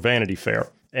for Vanity Fair.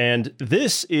 And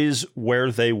this is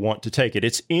where they want to take it.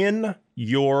 It's in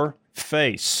your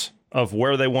face of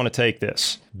where they want to take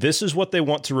this. This is what they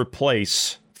want to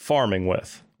replace farming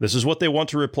with. This is what they want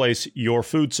to replace your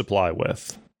food supply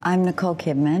with. I'm Nicole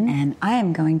Kidman, and I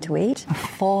am going to eat a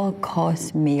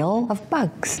 4-course meal of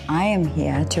bugs. I am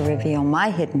here to reveal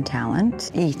my hidden talent,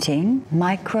 eating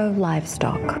micro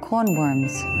livestock,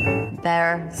 cornworms.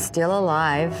 They're still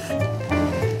alive.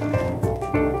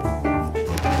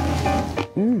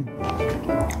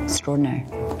 Extraordinary.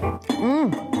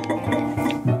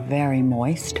 Very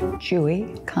moist,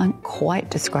 chewy. Can't quite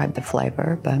describe the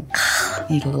flavor, but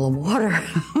need a little water.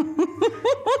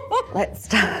 Let's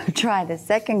try the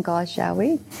second course, shall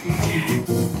we?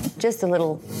 Just a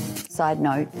little side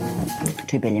note.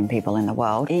 2 billion people in the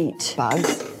world eat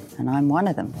bugs, and I'm one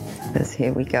of them. Because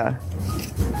here we go.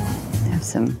 Have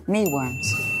some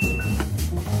mealworms.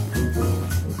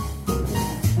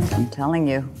 I'm telling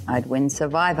you, I'd win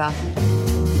Survivor.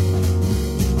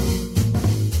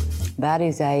 That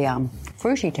is a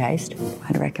fruity taste.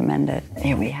 I'd recommend it.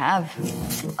 Here we have.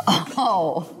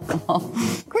 Oh,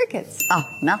 crickets. Oh,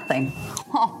 nothing.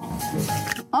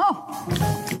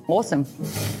 Oh, awesome.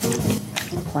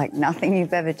 Like nothing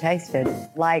you've ever tasted.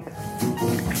 Like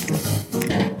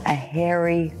a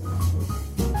hairy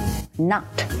nut.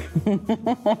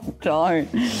 Don't.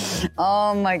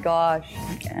 Oh my gosh.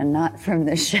 A nut from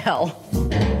the shell.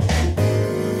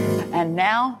 And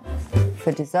now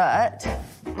for dessert.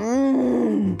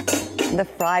 The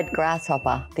fried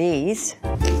grasshopper. These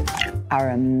are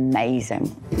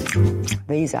amazing.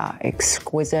 These are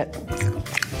exquisite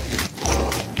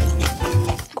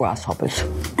grasshoppers.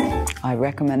 I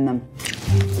recommend them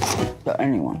to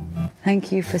anyone.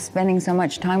 Thank you for spending so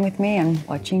much time with me and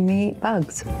watching me eat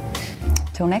bugs.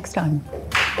 Till next time.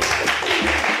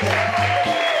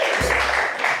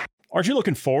 Aren't you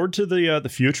looking forward to the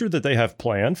future that they have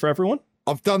planned for everyone?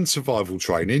 I've done survival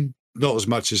training. Not as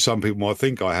much as some people might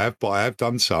think I have, but I have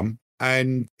done some.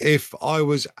 And if I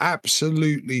was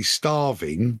absolutely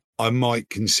starving, I might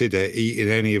consider eating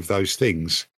any of those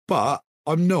things. But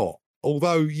I'm not.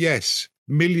 Although, yes,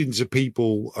 millions of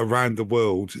people around the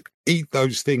world eat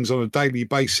those things on a daily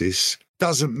basis,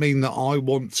 doesn't mean that I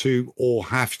want to or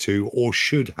have to or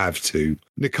should have to.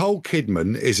 Nicole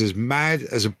Kidman is as mad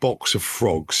as a box of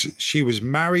frogs. She was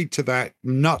married to that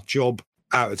nut job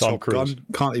out of Top Gun.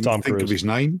 Can't even think of his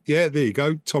name. Yeah, there you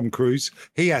go. Tom Cruise.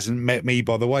 He hasn't met me,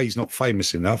 by the way. He's not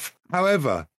famous enough.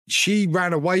 However, she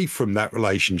ran away from that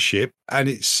relationship, and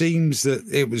it seems that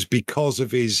it was because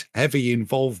of his heavy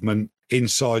involvement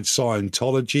inside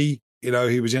Scientology. You know,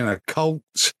 he was in a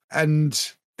cult,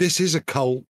 and this is a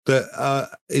cult that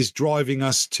is driving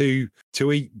us to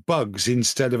eat bugs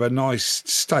instead of a nice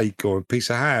steak or a piece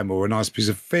of ham or a nice piece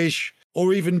of fish,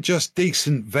 or even just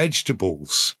decent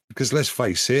vegetables. Because let's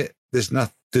face it, there's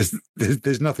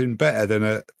nothing better than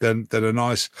a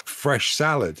nice fresh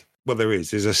salad. Well, there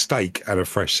is. There's a steak and a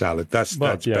fresh salad. That's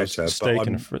better. Steak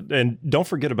and don't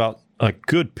forget about a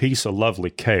good piece of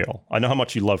lovely kale. I know how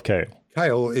much you love kale.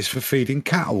 Kale is for feeding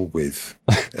cattle with.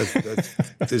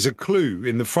 There's a clue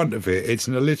in the front of it. It's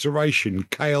an alliteration.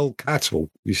 Kale cattle.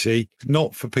 You see,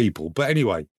 not for people. But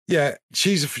anyway. Yeah,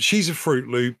 she's a Fruit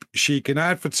Loop. She can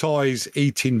advertise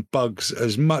eating bugs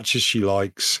as much as she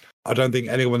likes. I don't think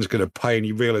anyone's going to pay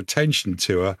any real attention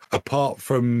to her, apart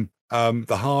from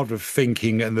the hard of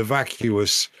thinking and the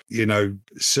vacuous,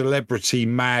 celebrity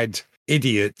mad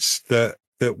idiots that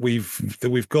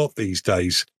we've got these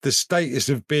days. The status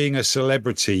of being a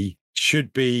celebrity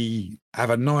should have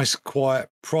a nice, quiet,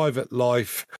 private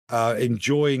life,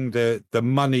 enjoying the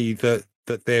money that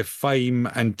their fame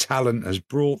and talent has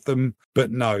brought them.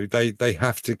 But no, they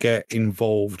have to get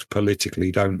involved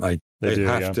politically, don't they? They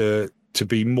have to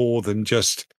be more than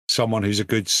just someone who's a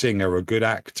good singer, a good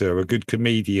actor, a good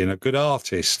comedian, a good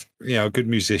artist, a good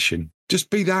musician. Just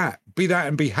be that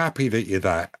and be happy that you're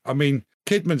that. I mean,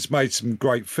 Kidman's made some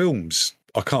great films.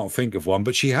 I can't think of one,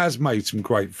 but she has made some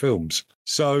great films.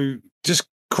 So just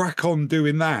crack on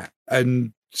doing that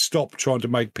and stop trying to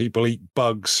make people eat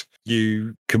bugs,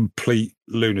 you complete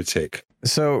lunatic.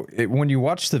 So when you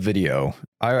watch the video,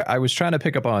 I was trying to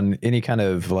pick up on any kind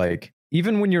of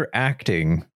even when you're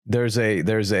acting, there's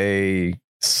a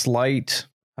slight,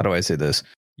 how do I say this?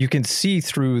 you can see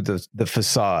through the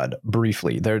facade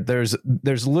briefly. There's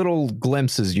little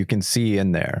glimpses you can see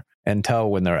in there and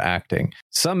tell when they're acting.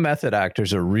 Some method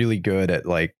actors are really good at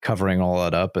like covering all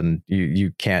that up and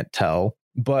you can't tell.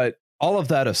 But all of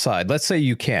that aside, let's say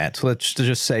you can't. Let's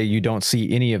just say you don't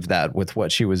see any of that with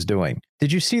what she was doing.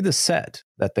 Did you see the set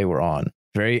that they were on?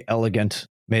 Very elegant,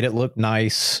 made it look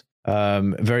nice,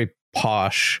 very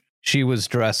posh. She was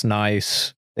dressed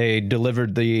nice. They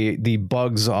delivered the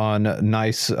bugs on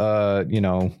nice,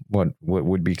 what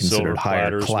would be considered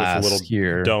higher class with a little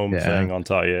here. Dome thing on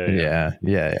top. Yeah.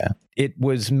 It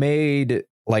was made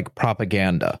like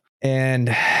propaganda. And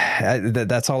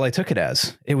that's all I took it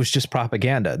as. It was just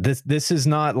propaganda. This is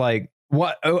not like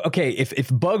what? Okay, if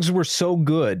bugs were so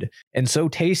good and so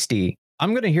tasty,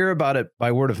 I'm going to hear about it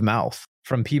by word of mouth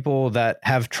from people that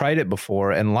have tried it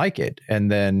before and like it,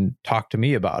 and then talk to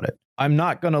me about it. I'm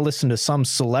not going to listen to some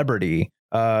celebrity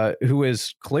who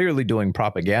is clearly doing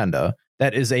propaganda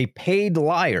that is a paid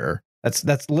liar.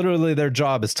 That's literally their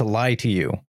job, is to lie to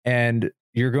you, and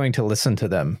you're going to listen to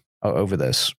them over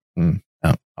this. No,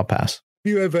 I'll pass.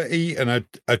 Have you ever eaten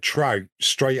a trout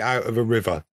straight out of a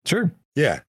river? Sure.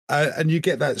 Yeah. And you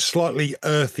get that slightly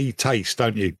earthy taste,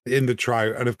 don't you, in the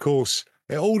trout? And of course,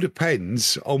 it all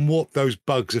depends on what those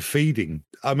bugs are feeding.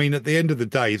 I mean, at the end of the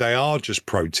day, they are just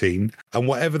protein, and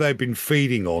whatever they've been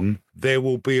feeding on, there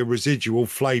will be a residual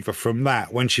flavour from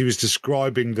that. When she was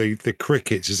describing the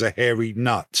crickets as a hairy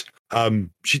nut,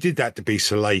 she did that to be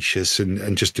salacious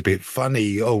and just a bit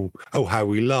funny. Oh, how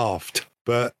we laughed.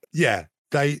 But yeah,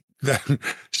 they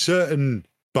certain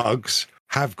bugs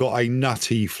have got a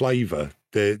nutty flavour.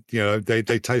 They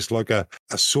taste like a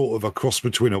sort of a cross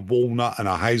between a walnut and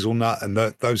a hazelnut and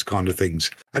those kind of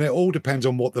things. And it all depends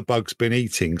on what the bug's been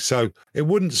eating. So it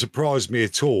wouldn't surprise me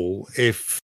at all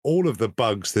if all of the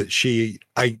bugs that she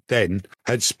ate then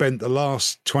had spent the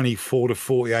last 24 to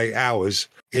 48 hours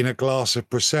in a glass of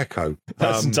Prosecco.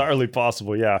 That's entirely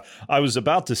possible. Yeah. I was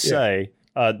about to say,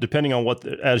 depending on what,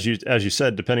 as you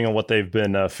said, depending on what they've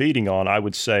been feeding on, I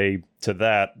would say to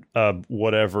that,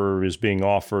 whatever is being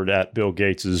offered at Bill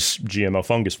Gates's GMO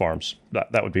fungus farms.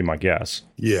 That would be my guess.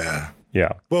 Yeah.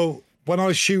 Yeah. Well, when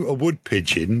I shoot a wood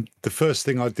pigeon, the first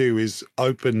thing I do is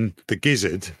open the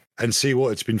gizzard and see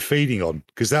what it's been feeding on,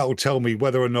 because that will tell me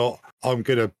whether or not I'm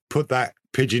going to put that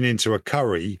pigeon into a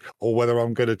curry or whether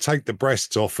I'm going to take the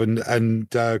breasts off and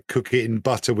cook it in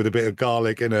butter with a bit of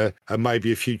garlic and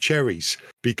maybe a few cherries,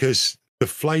 because the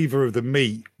flavour of the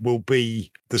meat will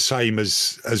be the same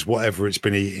as whatever it's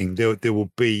been eating. There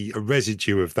will be a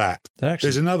residue of that.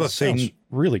 There's another thing.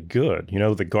 Really good. You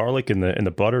know, the garlic and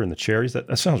the butter and the cherries.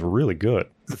 That sounds really good.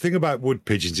 The thing about wood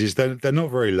pigeons is they're not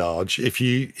very large. If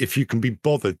you can be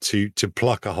bothered to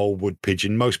pluck a whole wood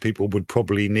pigeon, most people would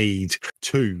probably need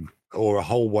 2 or a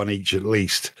whole one each at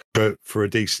least for a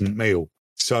decent meal.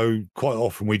 So quite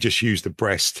often we just use the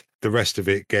breast. The rest of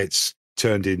it gets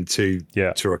turned into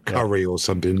to a curry or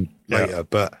something later.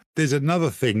 But there's another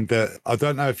thing that I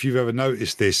don't know if you've ever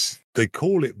noticed this. They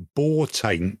call it boar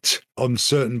taint on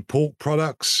certain pork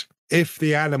products. If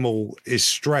the animal is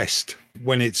stressed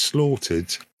when it's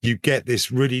slaughtered, you get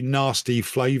this really nasty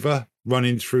flavour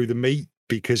running through the meat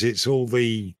because it's all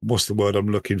the, what's the word I'm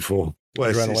looking for? Well,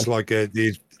 it's like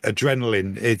the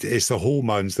adrenaline. It's the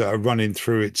hormones that are running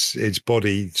through its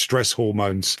body, stress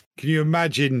hormones. Can you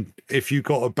imagine if you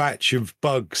got a batch of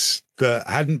bugs that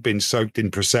hadn't been soaked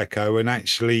in Prosecco and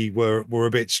actually were a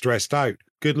bit stressed out?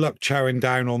 Good luck chowing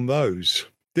down on those.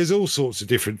 There's all sorts of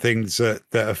different things that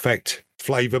affect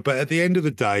flavour, but at the end of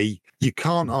the day, you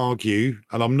can't argue,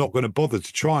 and I'm not going to bother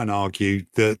to try and argue,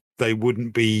 that they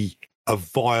wouldn't be a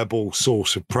viable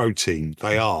source of protein.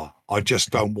 They are. I just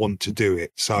don't want to do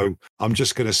it. So I'm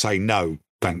just going to say no,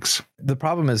 thanks. The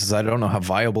problem is I don't know how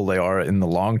viable they are in the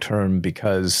long term,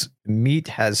 because meat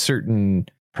has certain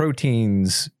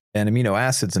proteins and amino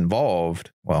acids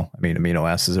involved. Well, I mean, amino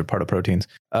acids are part of proteins.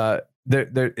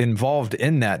 They're involved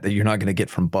in that you're not going to get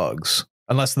from bugs.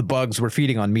 Unless the bugs were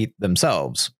feeding on meat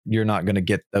themselves, you're not going to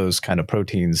get those kind of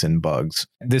proteins in bugs.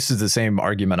 This is the same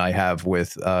argument I have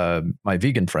with my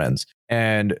vegan friends.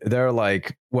 And they're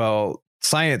like, well,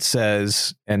 science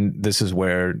says, and this is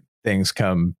where things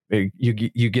come,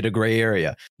 you get a gray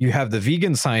area. You have the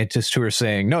vegan scientists who are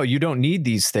saying, no, you don't need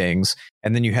these things.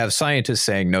 And then you have scientists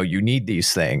saying, no, you need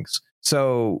these things.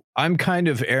 So I'm kind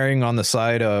of erring on the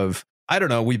side of, I don't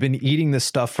know, we've been eating this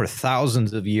stuff for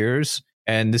thousands of years.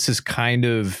 And this is kind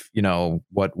of,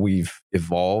 what we've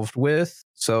evolved with.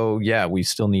 So yeah, we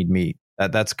still need meat.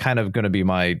 That's kind of going to be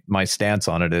my stance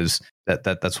on it is,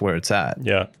 That's where it's at.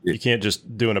 Yeah. You can't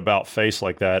just do an about face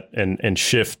like that and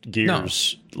shift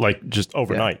gears like just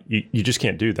overnight. Yeah. You just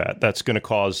can't do that. That's going to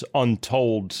cause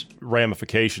untold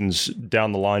ramifications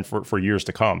down the line for years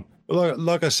to come.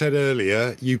 Like I said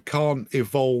earlier, you can't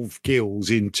evolve gills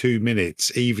in 2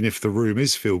 minutes, even if the room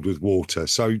is filled with water.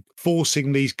 So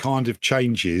forcing these kind of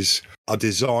changes are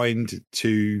designed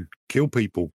to kill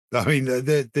people. I mean,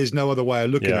 there's no other way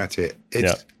of looking at it.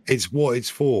 It's what it's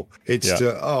for. It's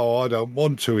I don't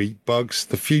want to eat bugs.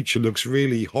 The future looks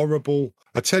really horrible.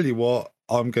 I tell you what,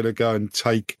 I'm going to go and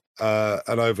take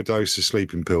an overdose of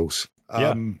sleeping pills.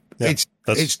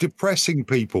 It's depressing,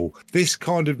 people. This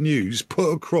kind of news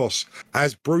put across,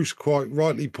 as Bruce quite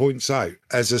rightly points out,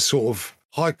 as a sort of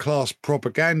high-class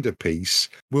propaganda piece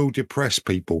will depress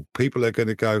people. People are going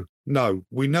to go, no,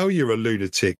 we know you're a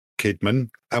lunatic, Kidman,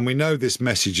 and we know this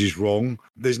message is wrong.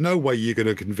 There's no way you're going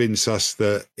to convince us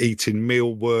that eating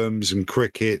mealworms and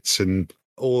crickets and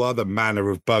all other manner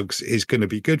of bugs is going to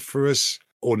be good for us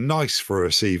or nice for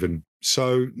us even.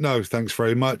 So, no, thanks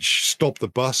very much. Stop the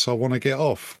bus. I want to get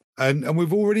off. And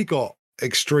we've already got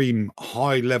extreme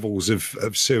high levels of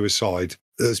suicide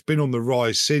that's been on the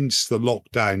rise since the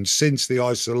lockdown, since the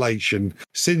isolation,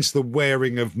 since the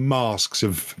wearing of masks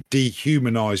have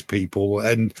dehumanized people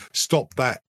and stopped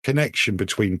that connection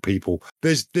between people.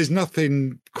 There's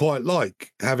nothing quite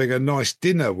like having a nice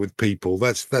dinner with people.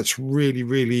 That's really,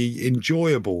 really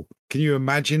enjoyable. Can you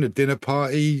imagine a dinner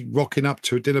party, rocking up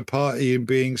to a dinner party and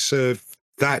being served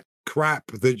that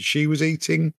crap that she was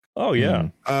eating? Oh yeah.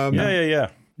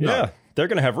 No. They're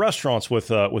going to have restaurants with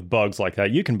bugs like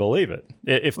that. You can believe it.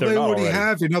 If they're they not already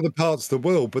have in other parts of the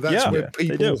world, but that's where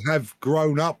people have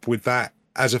grown up with that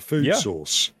as a food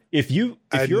source. If you're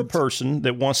a person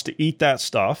that wants to eat that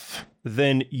stuff,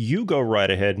 then you go right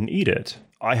ahead and eat it.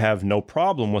 I have no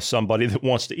problem with somebody that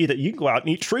wants to eat it. You can go out and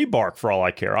eat tree bark for all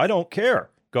I care. I don't care.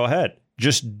 Go ahead.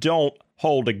 Just don't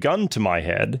hold a gun to my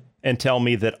head and tell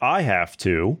me that I have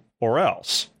to, or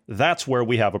else. That's where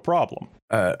we have a problem.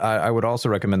 I would also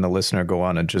recommend the listener go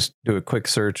on and just do a quick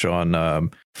search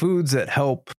on foods that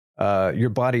help your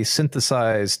body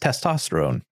synthesize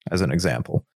testosterone, as an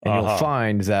example. And you'll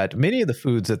find that many of the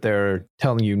foods that they're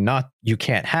telling you you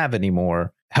can't have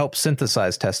anymore help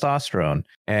synthesize testosterone.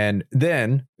 And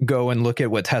then go and look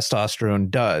at what testosterone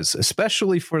does,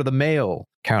 especially for the male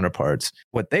counterparts.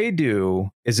 What they do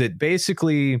is it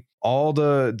basically all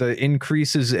the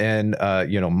increases in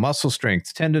muscle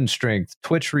strength, tendon strength,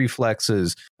 twitch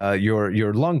reflexes,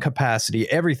 your lung capacity,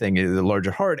 everything, the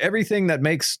larger heart, everything that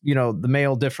makes the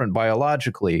male different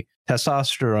biologically.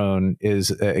 Testosterone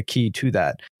is a key to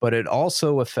that, but it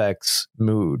also affects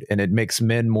mood, and it makes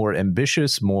men more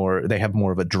ambitious, they have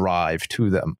more of a drive to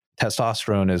them.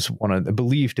 Testosterone is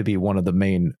believed to be one of the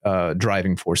main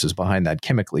driving forces behind that,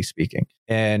 chemically speaking.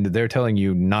 And they're telling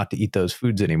you not to eat those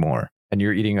foods anymore, and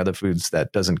you're eating other foods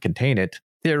that doesn't contain it,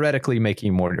 theoretically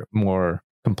making you more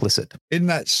complicit. In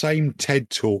that same TED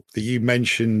talk that you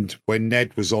mentioned when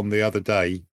Ned was on the other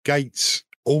day, Gates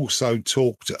also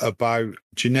talked about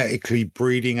genetically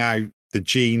breeding out the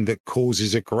gene that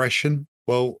causes aggression.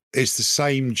 Well, it's the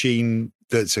same gene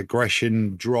that's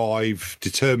aggression, drive,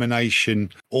 determination,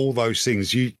 all those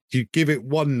things. You give it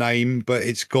one name, but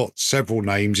it's got several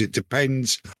names. It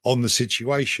depends on the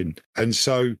situation. And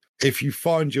so if you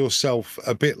find yourself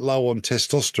a bit low on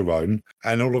testosterone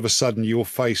and all of a sudden you're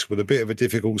faced with a bit of a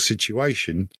difficult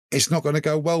situation, it's not going to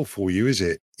go well for you, is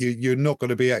it? You're not going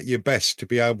to be at your best to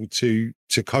be able to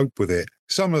cope with it.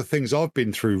 Some of the things I've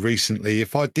been through recently,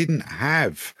 if I didn't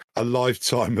have a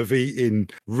lifetime of eating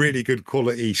really good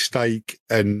quality steak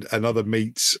and other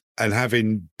meats and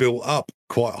having built up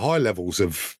quite high levels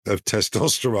of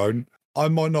testosterone, I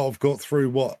might not have got through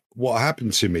what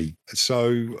happened to me.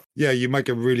 So, yeah, you make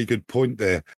a really good point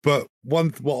there. But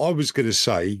what I was going to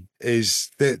say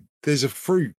is that there's a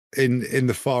fruit in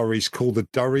the Far East called the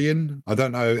durian. I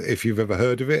don't know if you've ever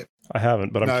heard of it. I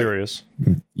haven't, but I'm curious.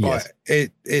 Yes.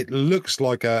 It looks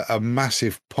like a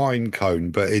massive pine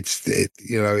cone, but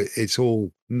it's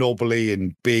all knobbly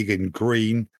and big and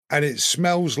green, and it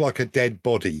smells like a dead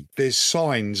body. There's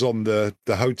signs on the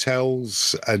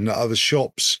hotels and other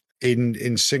shops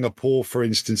in Singapore, for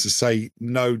instance, to say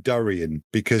no durian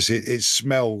because it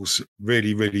smells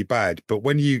really, really bad. But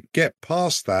when you get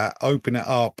past that, open it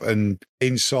up, and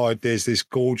inside there's this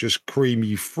gorgeous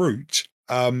creamy fruit.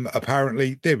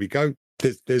 Apparently, there we go.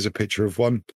 There's a picture of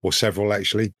one, or several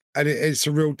actually, and it's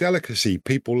a real delicacy.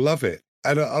 People love it,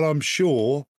 and I'm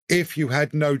sure if you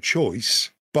had no choice,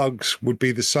 bugs would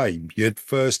be the same.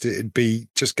 It'd be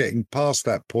just getting past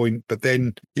that point, but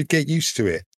then you'd get used to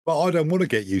it. But I don't want to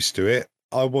get used to it.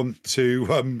 I want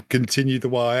to continue the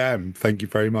way I am. Thank you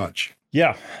very much.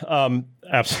 Yeah,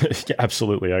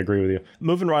 absolutely. I agree with you.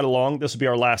 Moving right along, this will be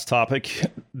our last topic.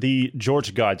 The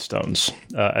Georgia Guidestones,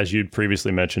 as you'd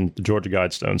previously mentioned, the Georgia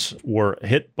Guidestones were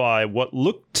hit by what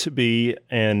looked to be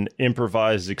an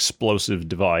improvised explosive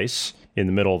device in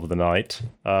the middle of the night.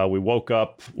 We woke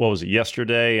up,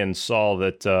 yesterday, and saw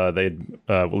that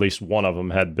at least one of them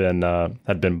had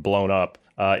been blown up.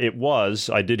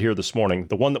 I did hear this morning,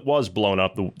 the one that was blown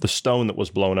up, the stone that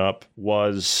was blown up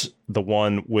was the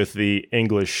one with the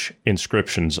English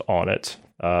inscriptions on it.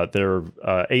 There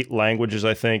are 8 languages,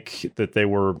 I think, that they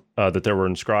were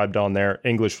inscribed on there.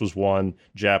 English was one,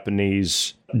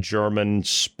 Japanese, German,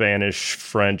 Spanish,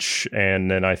 French, and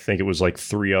then I think it was like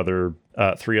three other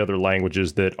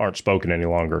languages that aren't spoken any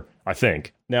longer, I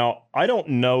think. Now, I don't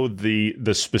know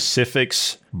the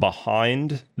specifics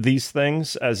behind these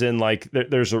things, as in like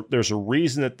there's a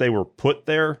reason that they were put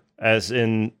there, as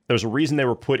in there's a reason they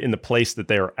were put in the place that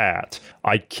they're at.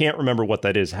 I can't remember what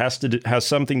that is. It has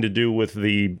something to do with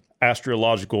the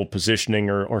astrological positioning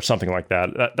or something like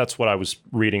that. That's what I was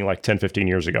reading like 10, 15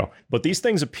 years ago. But these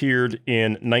things appeared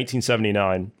in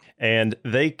 1979, and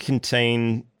they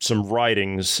contain some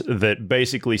writings that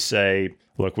basically say,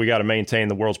 look, we got to maintain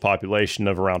the world's population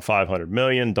of around 500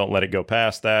 million. Don't let it go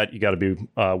past that. You got to be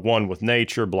one with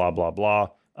nature, blah, blah, blah.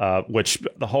 Which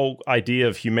the whole idea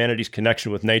of humanity's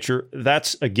connection with nature,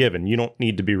 that's a given. You don't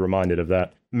need to be reminded of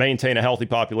that. Maintain a healthy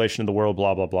population of the world,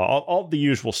 blah, blah, blah. All the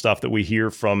usual stuff that we hear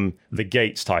from the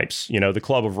Gates types, the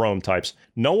Club of Rome types.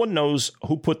 No one knows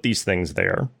who put these things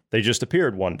there. They just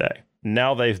appeared one day.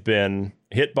 Now they've been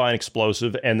hit by an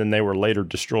explosive, and then they were later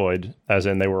destroyed, as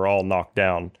in they were all knocked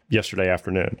down yesterday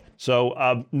afternoon.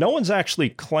 So no one's actually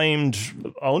claimed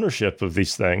ownership of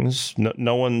these things.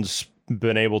 No one's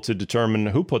been able to determine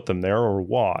who put them there or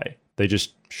why. They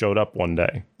just showed up one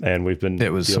day, and we've been.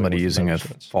 It was somebody using a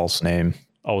false name.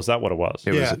 Oh, is that what it was?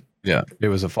 It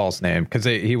was a false name because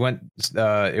he went.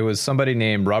 It was somebody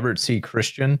named Robert C.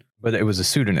 Christian, but it was a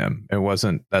pseudonym. It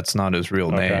wasn't. That's not his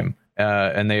real name.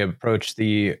 And they approached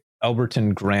the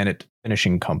Elberton Granite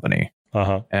Finishing Company,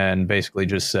 and basically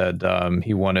just said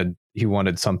he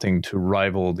wanted something to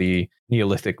rival the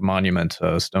Neolithic monument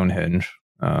Stonehenge.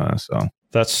 So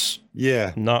that's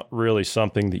not really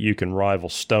something that you can rival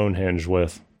Stonehenge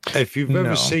with. If you've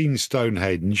ever seen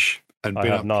Stonehenge and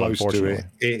been up close to it,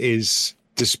 it is,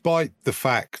 despite the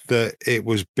fact that it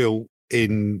was built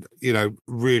in,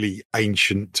 really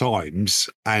ancient times,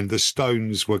 and the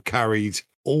stones were carried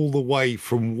all the way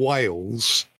from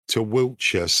Wales to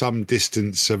Wiltshire, some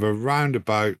distance of around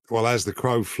about, as the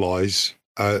crow flies,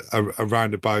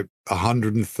 around about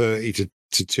 130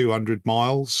 to 200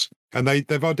 miles. And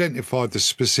they've identified the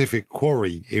specific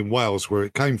quarry in Wales where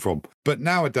it came from. But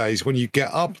nowadays, when you get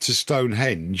up to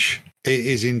Stonehenge, it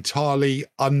is entirely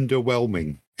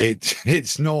underwhelming.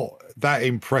 It's not that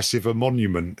impressive a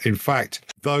monument. In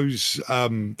fact, those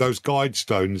guide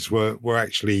stones were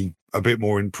actually a bit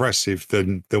more impressive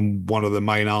than one of the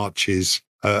main arches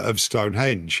of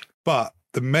Stonehenge. But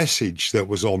the message that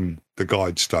was on the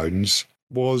guide stones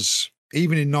was,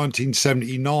 even in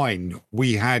 1979,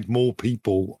 we had more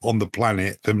people on the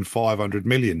planet than 500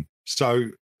 million.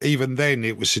 So even then,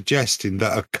 it was suggesting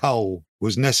that a cull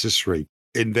was necessary,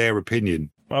 in their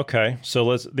opinion. Okay,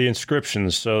 so the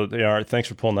inscriptions. So they are. Thanks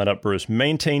for pulling that up, Bruce.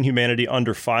 Maintain humanity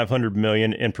under 500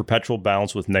 million in perpetual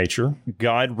balance with nature.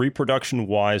 Guide reproduction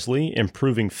wisely,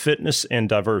 improving fitness and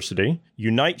diversity.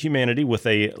 Unite humanity with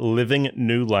a living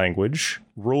new language.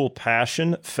 Rule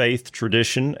passion, faith,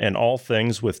 tradition, and all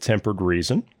things with tempered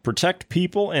reason. Protect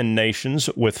people and nations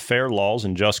with fair laws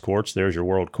and just courts. There's your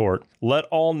world court. Let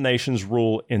all nations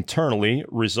rule internally,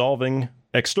 resolving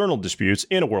external disputes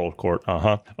in a world court.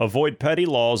 Avoid petty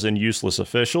laws and useless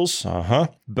officials.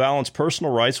 Balance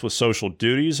personal rights with social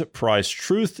duties. Prize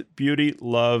truth, beauty,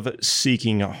 love,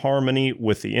 seeking harmony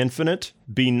with the infinite.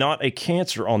 Be not a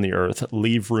cancer on the earth.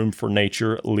 Leave room for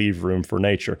nature. Leave room for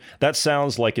nature. That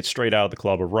sounds like it's straight out of the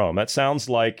Club of Rome. That sounds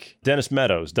like Dennis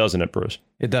Meadows, doesn't it, Bruce?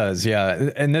 It does, yeah.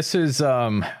 And this is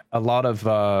a lot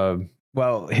of,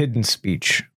 hidden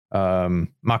speech,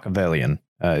 Machiavellian,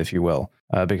 if you will.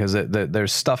 Because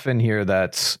there's stuff in here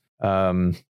that's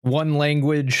one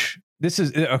language. This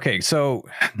is okay. So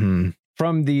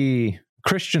from the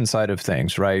Christian side of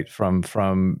things, right? From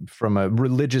a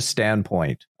religious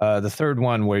standpoint, the third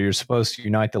one where you're supposed to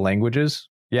unite the languages.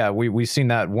 Yeah, we've seen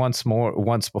that once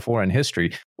before in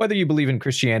history. Whether you believe in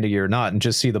Christianity or not, and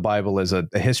just see the Bible as a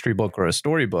history book or a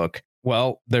storybook.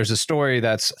 Well, there's a story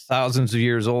that's thousands of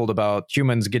years old about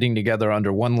humans getting together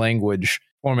under one language,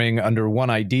 forming under one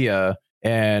idea,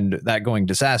 and that going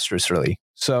disastrously.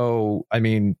 So, I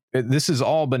mean, this has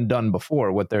all been done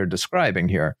before, what they're describing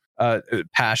here.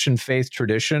 Passion, faith,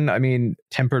 tradition, I mean,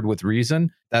 tempered with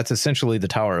reason. That's essentially the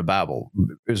Tower of Babel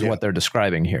is what they're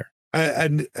describing here.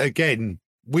 And again,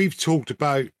 we've talked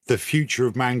about the future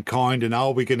of mankind and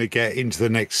are we going to get into the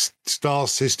next star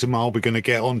system? Are we going to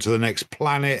get onto the next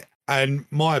planet? And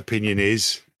my opinion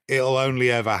is it'll only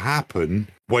ever happen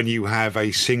when you have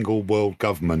a single world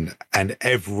government and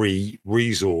every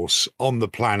resource on the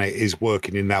planet is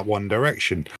working in that one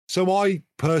direction. So I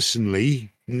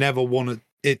personally never wanted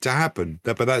it to happen,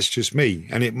 but that's just me,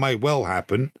 and it may well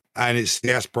happen, and it's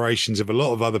the aspirations of a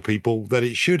lot of other people that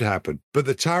it should happen. But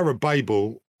the Tower of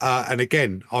Babel, and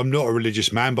again, I'm not a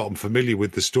religious man, but I'm familiar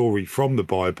with the story from the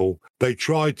Bible. They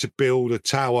tried to build a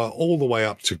tower all the way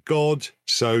up to God,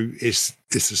 so it's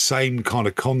the same kind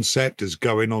of concept as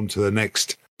going on to the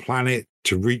next planet,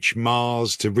 to reach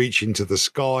Mars, to reach into the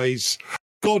skies.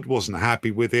 God wasn't happy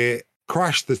with it,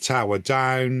 crashed the tower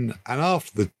down, and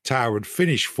after the tower had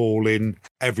finished falling,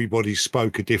 everybody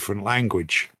spoke a different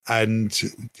language. And,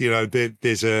 you know,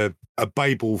 there's a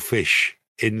Babel fish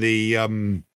in the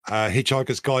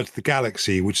Hitchhiker's Guide to the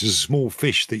Galaxy, which is a small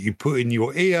fish that you put in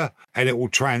your ear and it will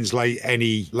translate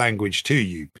any language to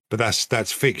you. But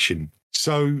that's fiction.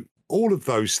 So all of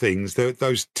those things,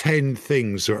 those 10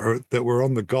 things that were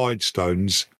on the guide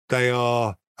stones, they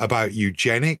are about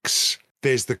eugenics.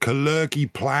 There's the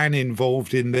Kalergi plan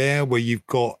involved in there where you've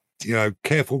got, you know,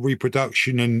 careful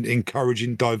reproduction and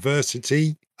encouraging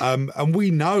diversity. And we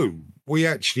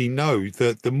actually know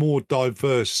that the more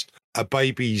diverse a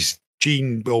baby's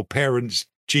gene or parents'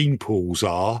 gene pools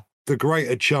are, the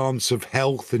greater chance of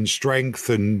health and strength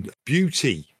and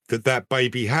beauty that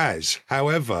baby has.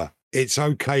 However, it's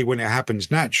okay when it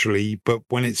happens naturally, but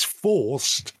when it's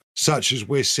forced, such as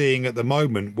we're seeing at the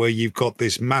moment, where you've got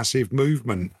this massive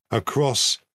movement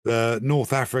across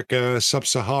North Africa,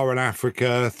 Sub-Saharan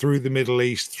Africa, through the Middle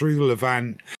East, through the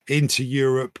Levant, into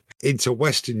Europe, into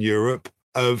Western Europe,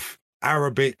 of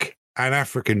Arabic and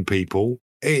African people,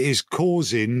 it is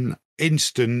causing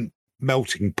instant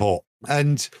melting pot.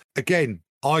 And again,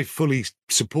 I fully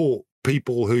support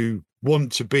people who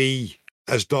want to be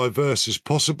as diverse as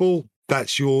possible.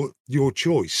 That's your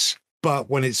choice. But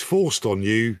when it's forced on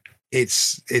you,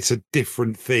 it's a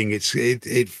different thing.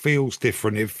 It feels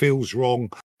different. It feels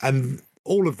wrong. And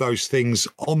all of those things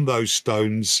on those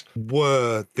stones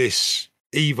were this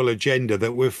evil agenda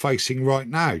that we're facing right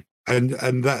now. And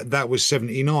that was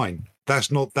 79.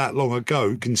 That's not that long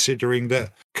ago, considering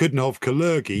that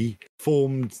Kudinov-Kalergi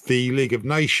formed the League of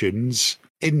Nations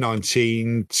in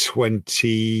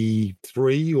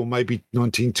 1923 or maybe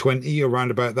 1920, around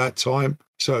about that time.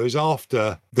 So it was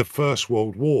after the First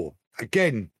World War.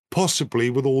 Again,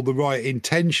 possibly with all the right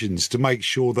intentions to make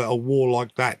sure that a war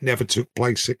like that never took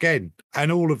place again.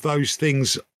 And all of those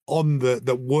things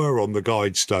that were on the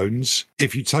guide stones,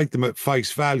 if you take them at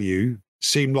face value,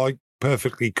 seem like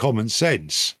perfectly common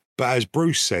sense. But as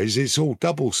Bruce says, it's all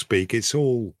doublespeak. It's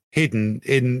all hidden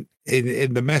in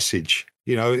the message.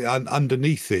 You know,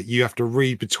 underneath it, you have to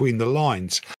read between the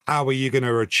lines. How are you going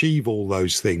to achieve all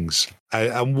those things?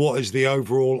 And what is the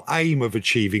overall aim of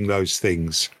achieving those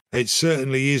things? It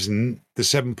certainly isn't the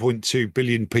 7.2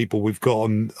 billion people we've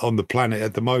got on the planet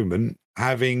at the moment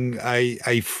having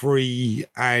a free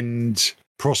and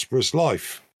prosperous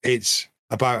life. It's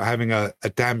about having a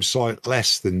damn sight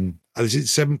less than, is it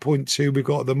 7.2 we've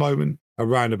got at the moment?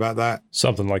 Around about that.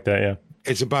 Something like that, yeah.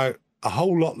 It's about a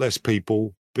whole lot less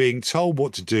people being told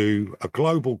what to do, a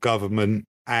global government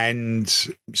and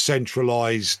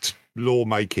centralized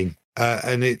lawmaking.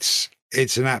 And it's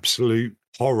an absolute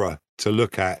horror to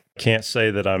look at. Can't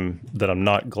say that I'm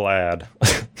not glad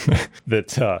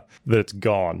that it's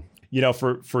gone. You know,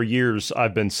 for years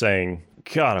I've been saying,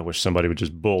 God, I wish somebody would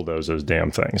just bulldoze those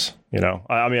damn things. You know,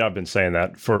 I mean, I've been saying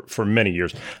that for many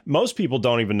years. Most people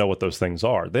don't even know what those things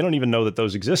are. They don't even know that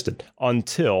those existed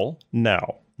until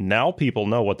now. Now people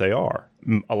know what they are.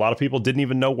 A lot of people didn't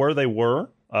even know where they were.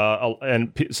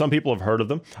 And some people have heard of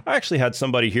them. I actually had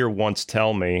somebody here once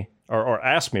tell me, or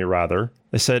ask me rather,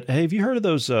 they said, hey, have you heard of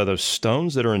those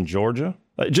stones that are in Georgia?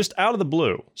 Just out of the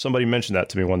blue. Somebody mentioned that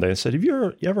to me one day. I said, have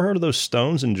you ever heard of those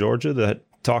stones in Georgia that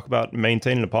talk about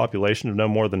maintaining a population of no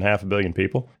more than 500 million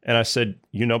people? And I said,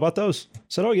 you know about those? I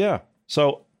said, oh, yeah.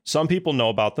 So some people know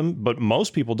about them, but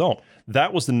most people don't.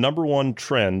 That was the number one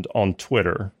trend on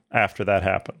Twitter after that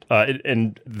happened.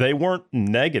 And they weren't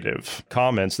negative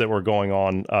comments that were going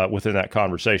on within that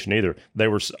conversation either.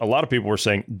 A lot of people were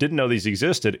saying, didn't know these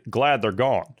existed, glad they're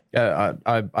gone. Yeah,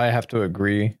 I have to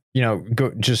agree. You know,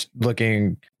 just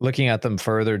looking at them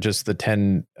further, just the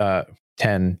 10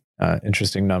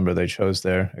 Interesting number they chose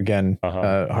there. Again,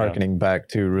 hearkening back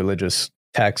to religious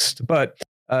text. But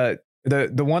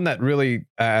the one that really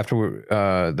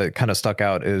that kind of stuck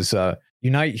out is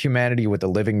unite humanity with a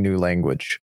living new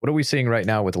language. What are we seeing right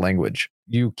now with language?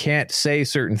 You can't say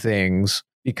certain things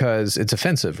because it's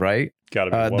offensive, right?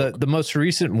 Gotta be the most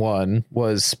recent one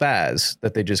was spaz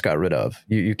that they just got rid of.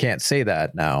 You can't say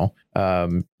that now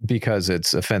because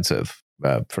it's offensive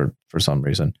for some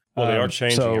reason. Well, they are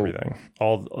changing everything.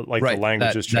 All like the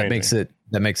language is changing.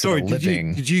 That makes Sorry, it a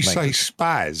living. Did you say language.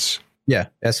 spaz? Yeah,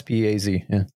 SPAZ.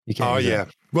 Yeah, you can't. Oh yeah.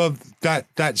 Well,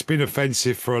 that's been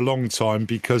offensive for a long time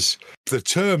because the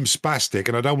term spastic,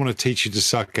 and I don't want to teach you to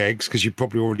suck eggs because you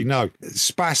probably already know.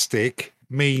 Spastic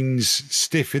means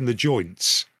stiff in the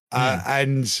joints,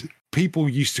 and people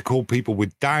used to call people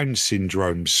with Down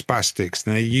syndrome spastics.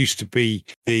 And there used to be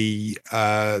the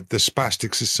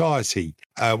Spastic Society,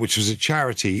 which was a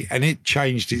charity, and it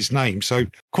changed its name. So,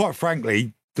 quite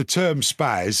frankly, the term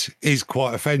spaz is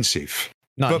quite offensive.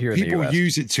 Not but here people in the US.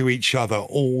 use it to each other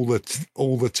all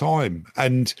the time,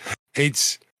 and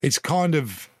it's kind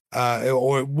of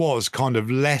or it was kind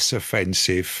of less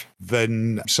offensive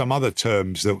than some other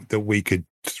terms that we could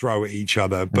throw at each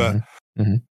other. But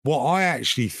what I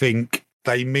actually think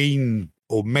they mean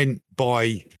or meant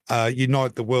by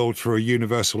unite the world through a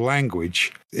universal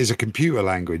language is a computer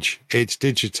language. It's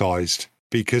digitized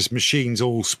because machines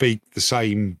all speak the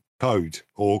same code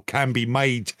or can be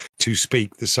made to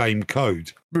speak the same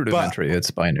code. Rudimentary, it's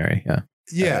binary.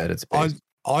 Yeah.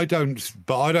 I don't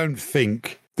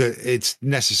think that it's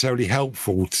necessarily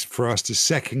helpful for us to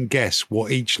second guess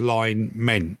what each line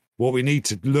meant. What we need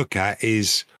to look at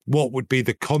is what would be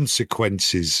the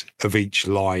consequences of each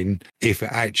line if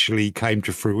it actually came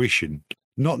to fruition.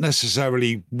 Not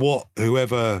necessarily what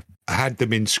whoever had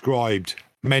them inscribed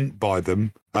meant by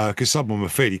them, because some of them are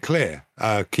fairly clear.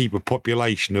 Keep a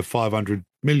population of 500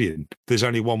 million. There's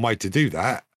only one way to do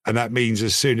that. And that means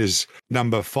as soon as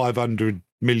number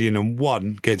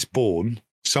 500,000,001 gets born,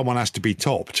 someone has to be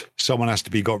topped. Someone has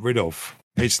to be got rid of.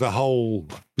 It's the whole,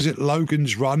 was it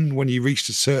Logan's Run when you reached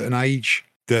a certain age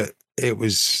that it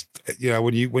was,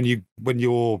 when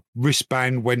your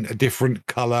wristband went a different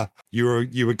color, you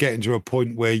were getting to a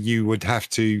point where you would have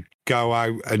to go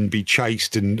out and be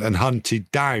chased and hunted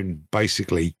down,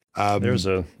 basically. There's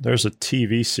a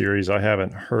TV series I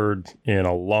haven't heard in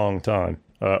a long time.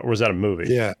 Or was that a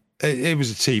movie? Yeah. It was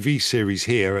a TV series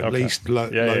here, at least.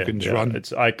 Logan's Run.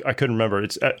 I couldn't remember.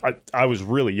 I was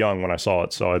really young when I saw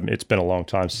it, so it's been a long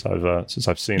time since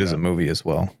I've seen it. It is a movie as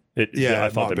well. I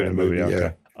thought they'd been a movie.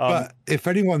 Okay. But if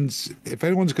anyone's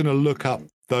going to look up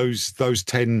those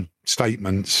 10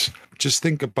 statements, just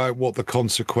think about what the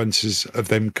consequences of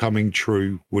them coming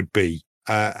true would be,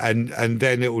 and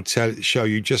then it will show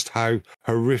you just how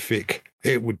horrific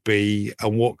it would be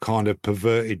and what kind of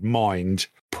perverted mind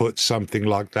put something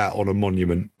like that on a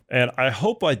monument. And I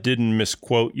hope I didn't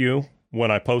misquote you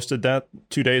when I posted that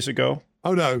 2 days ago.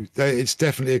 Oh no, it's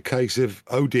definitely a case of,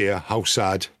 oh dear, how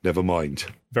sad, never mind.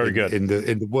 Very good. In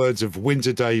the words of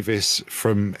Windsor Davis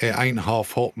from It Ain't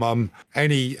Half Hot Mum,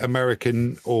 any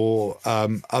American or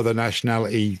other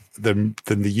nationality than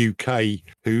the UK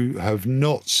who have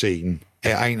not seen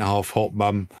It Ain't Half Hot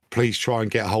Mum, please try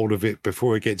and get hold of it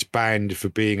before it gets banned for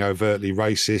being overtly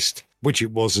racist, which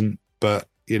it wasn't, but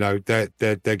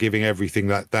they're giving everything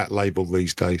that label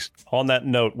these days. On that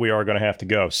note, we are going to have to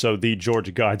go. So the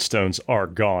Georgia Guidestones are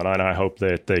gone, and I hope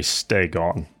that they stay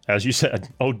gone. As you said,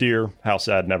 oh dear, how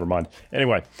sad, never mind.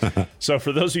 Anyway, so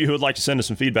for those of you who would like to send us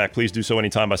some feedback, please do so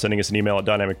anytime by sending us an email at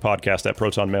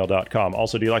dynamicpodcast@protonmail.com.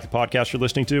 Also, do you like the podcast you're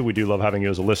listening to? We do love having you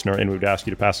as a listener, and we would ask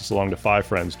you to pass us along to 5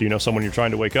 friends. Do you know someone you're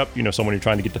trying to wake up? Do you know someone you're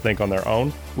trying to get to think on their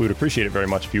own? We would appreciate it very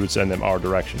much if you would send them our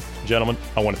direction. Gentlemen,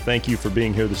 I want to thank you for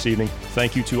being here this evening.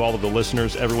 Thank you to all of the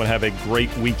listeners. Everyone have a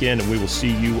great weekend, and we will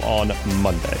see you on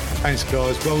Monday. Thanks,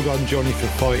 guys. Well done, Johnny, for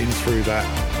fighting through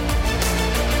that.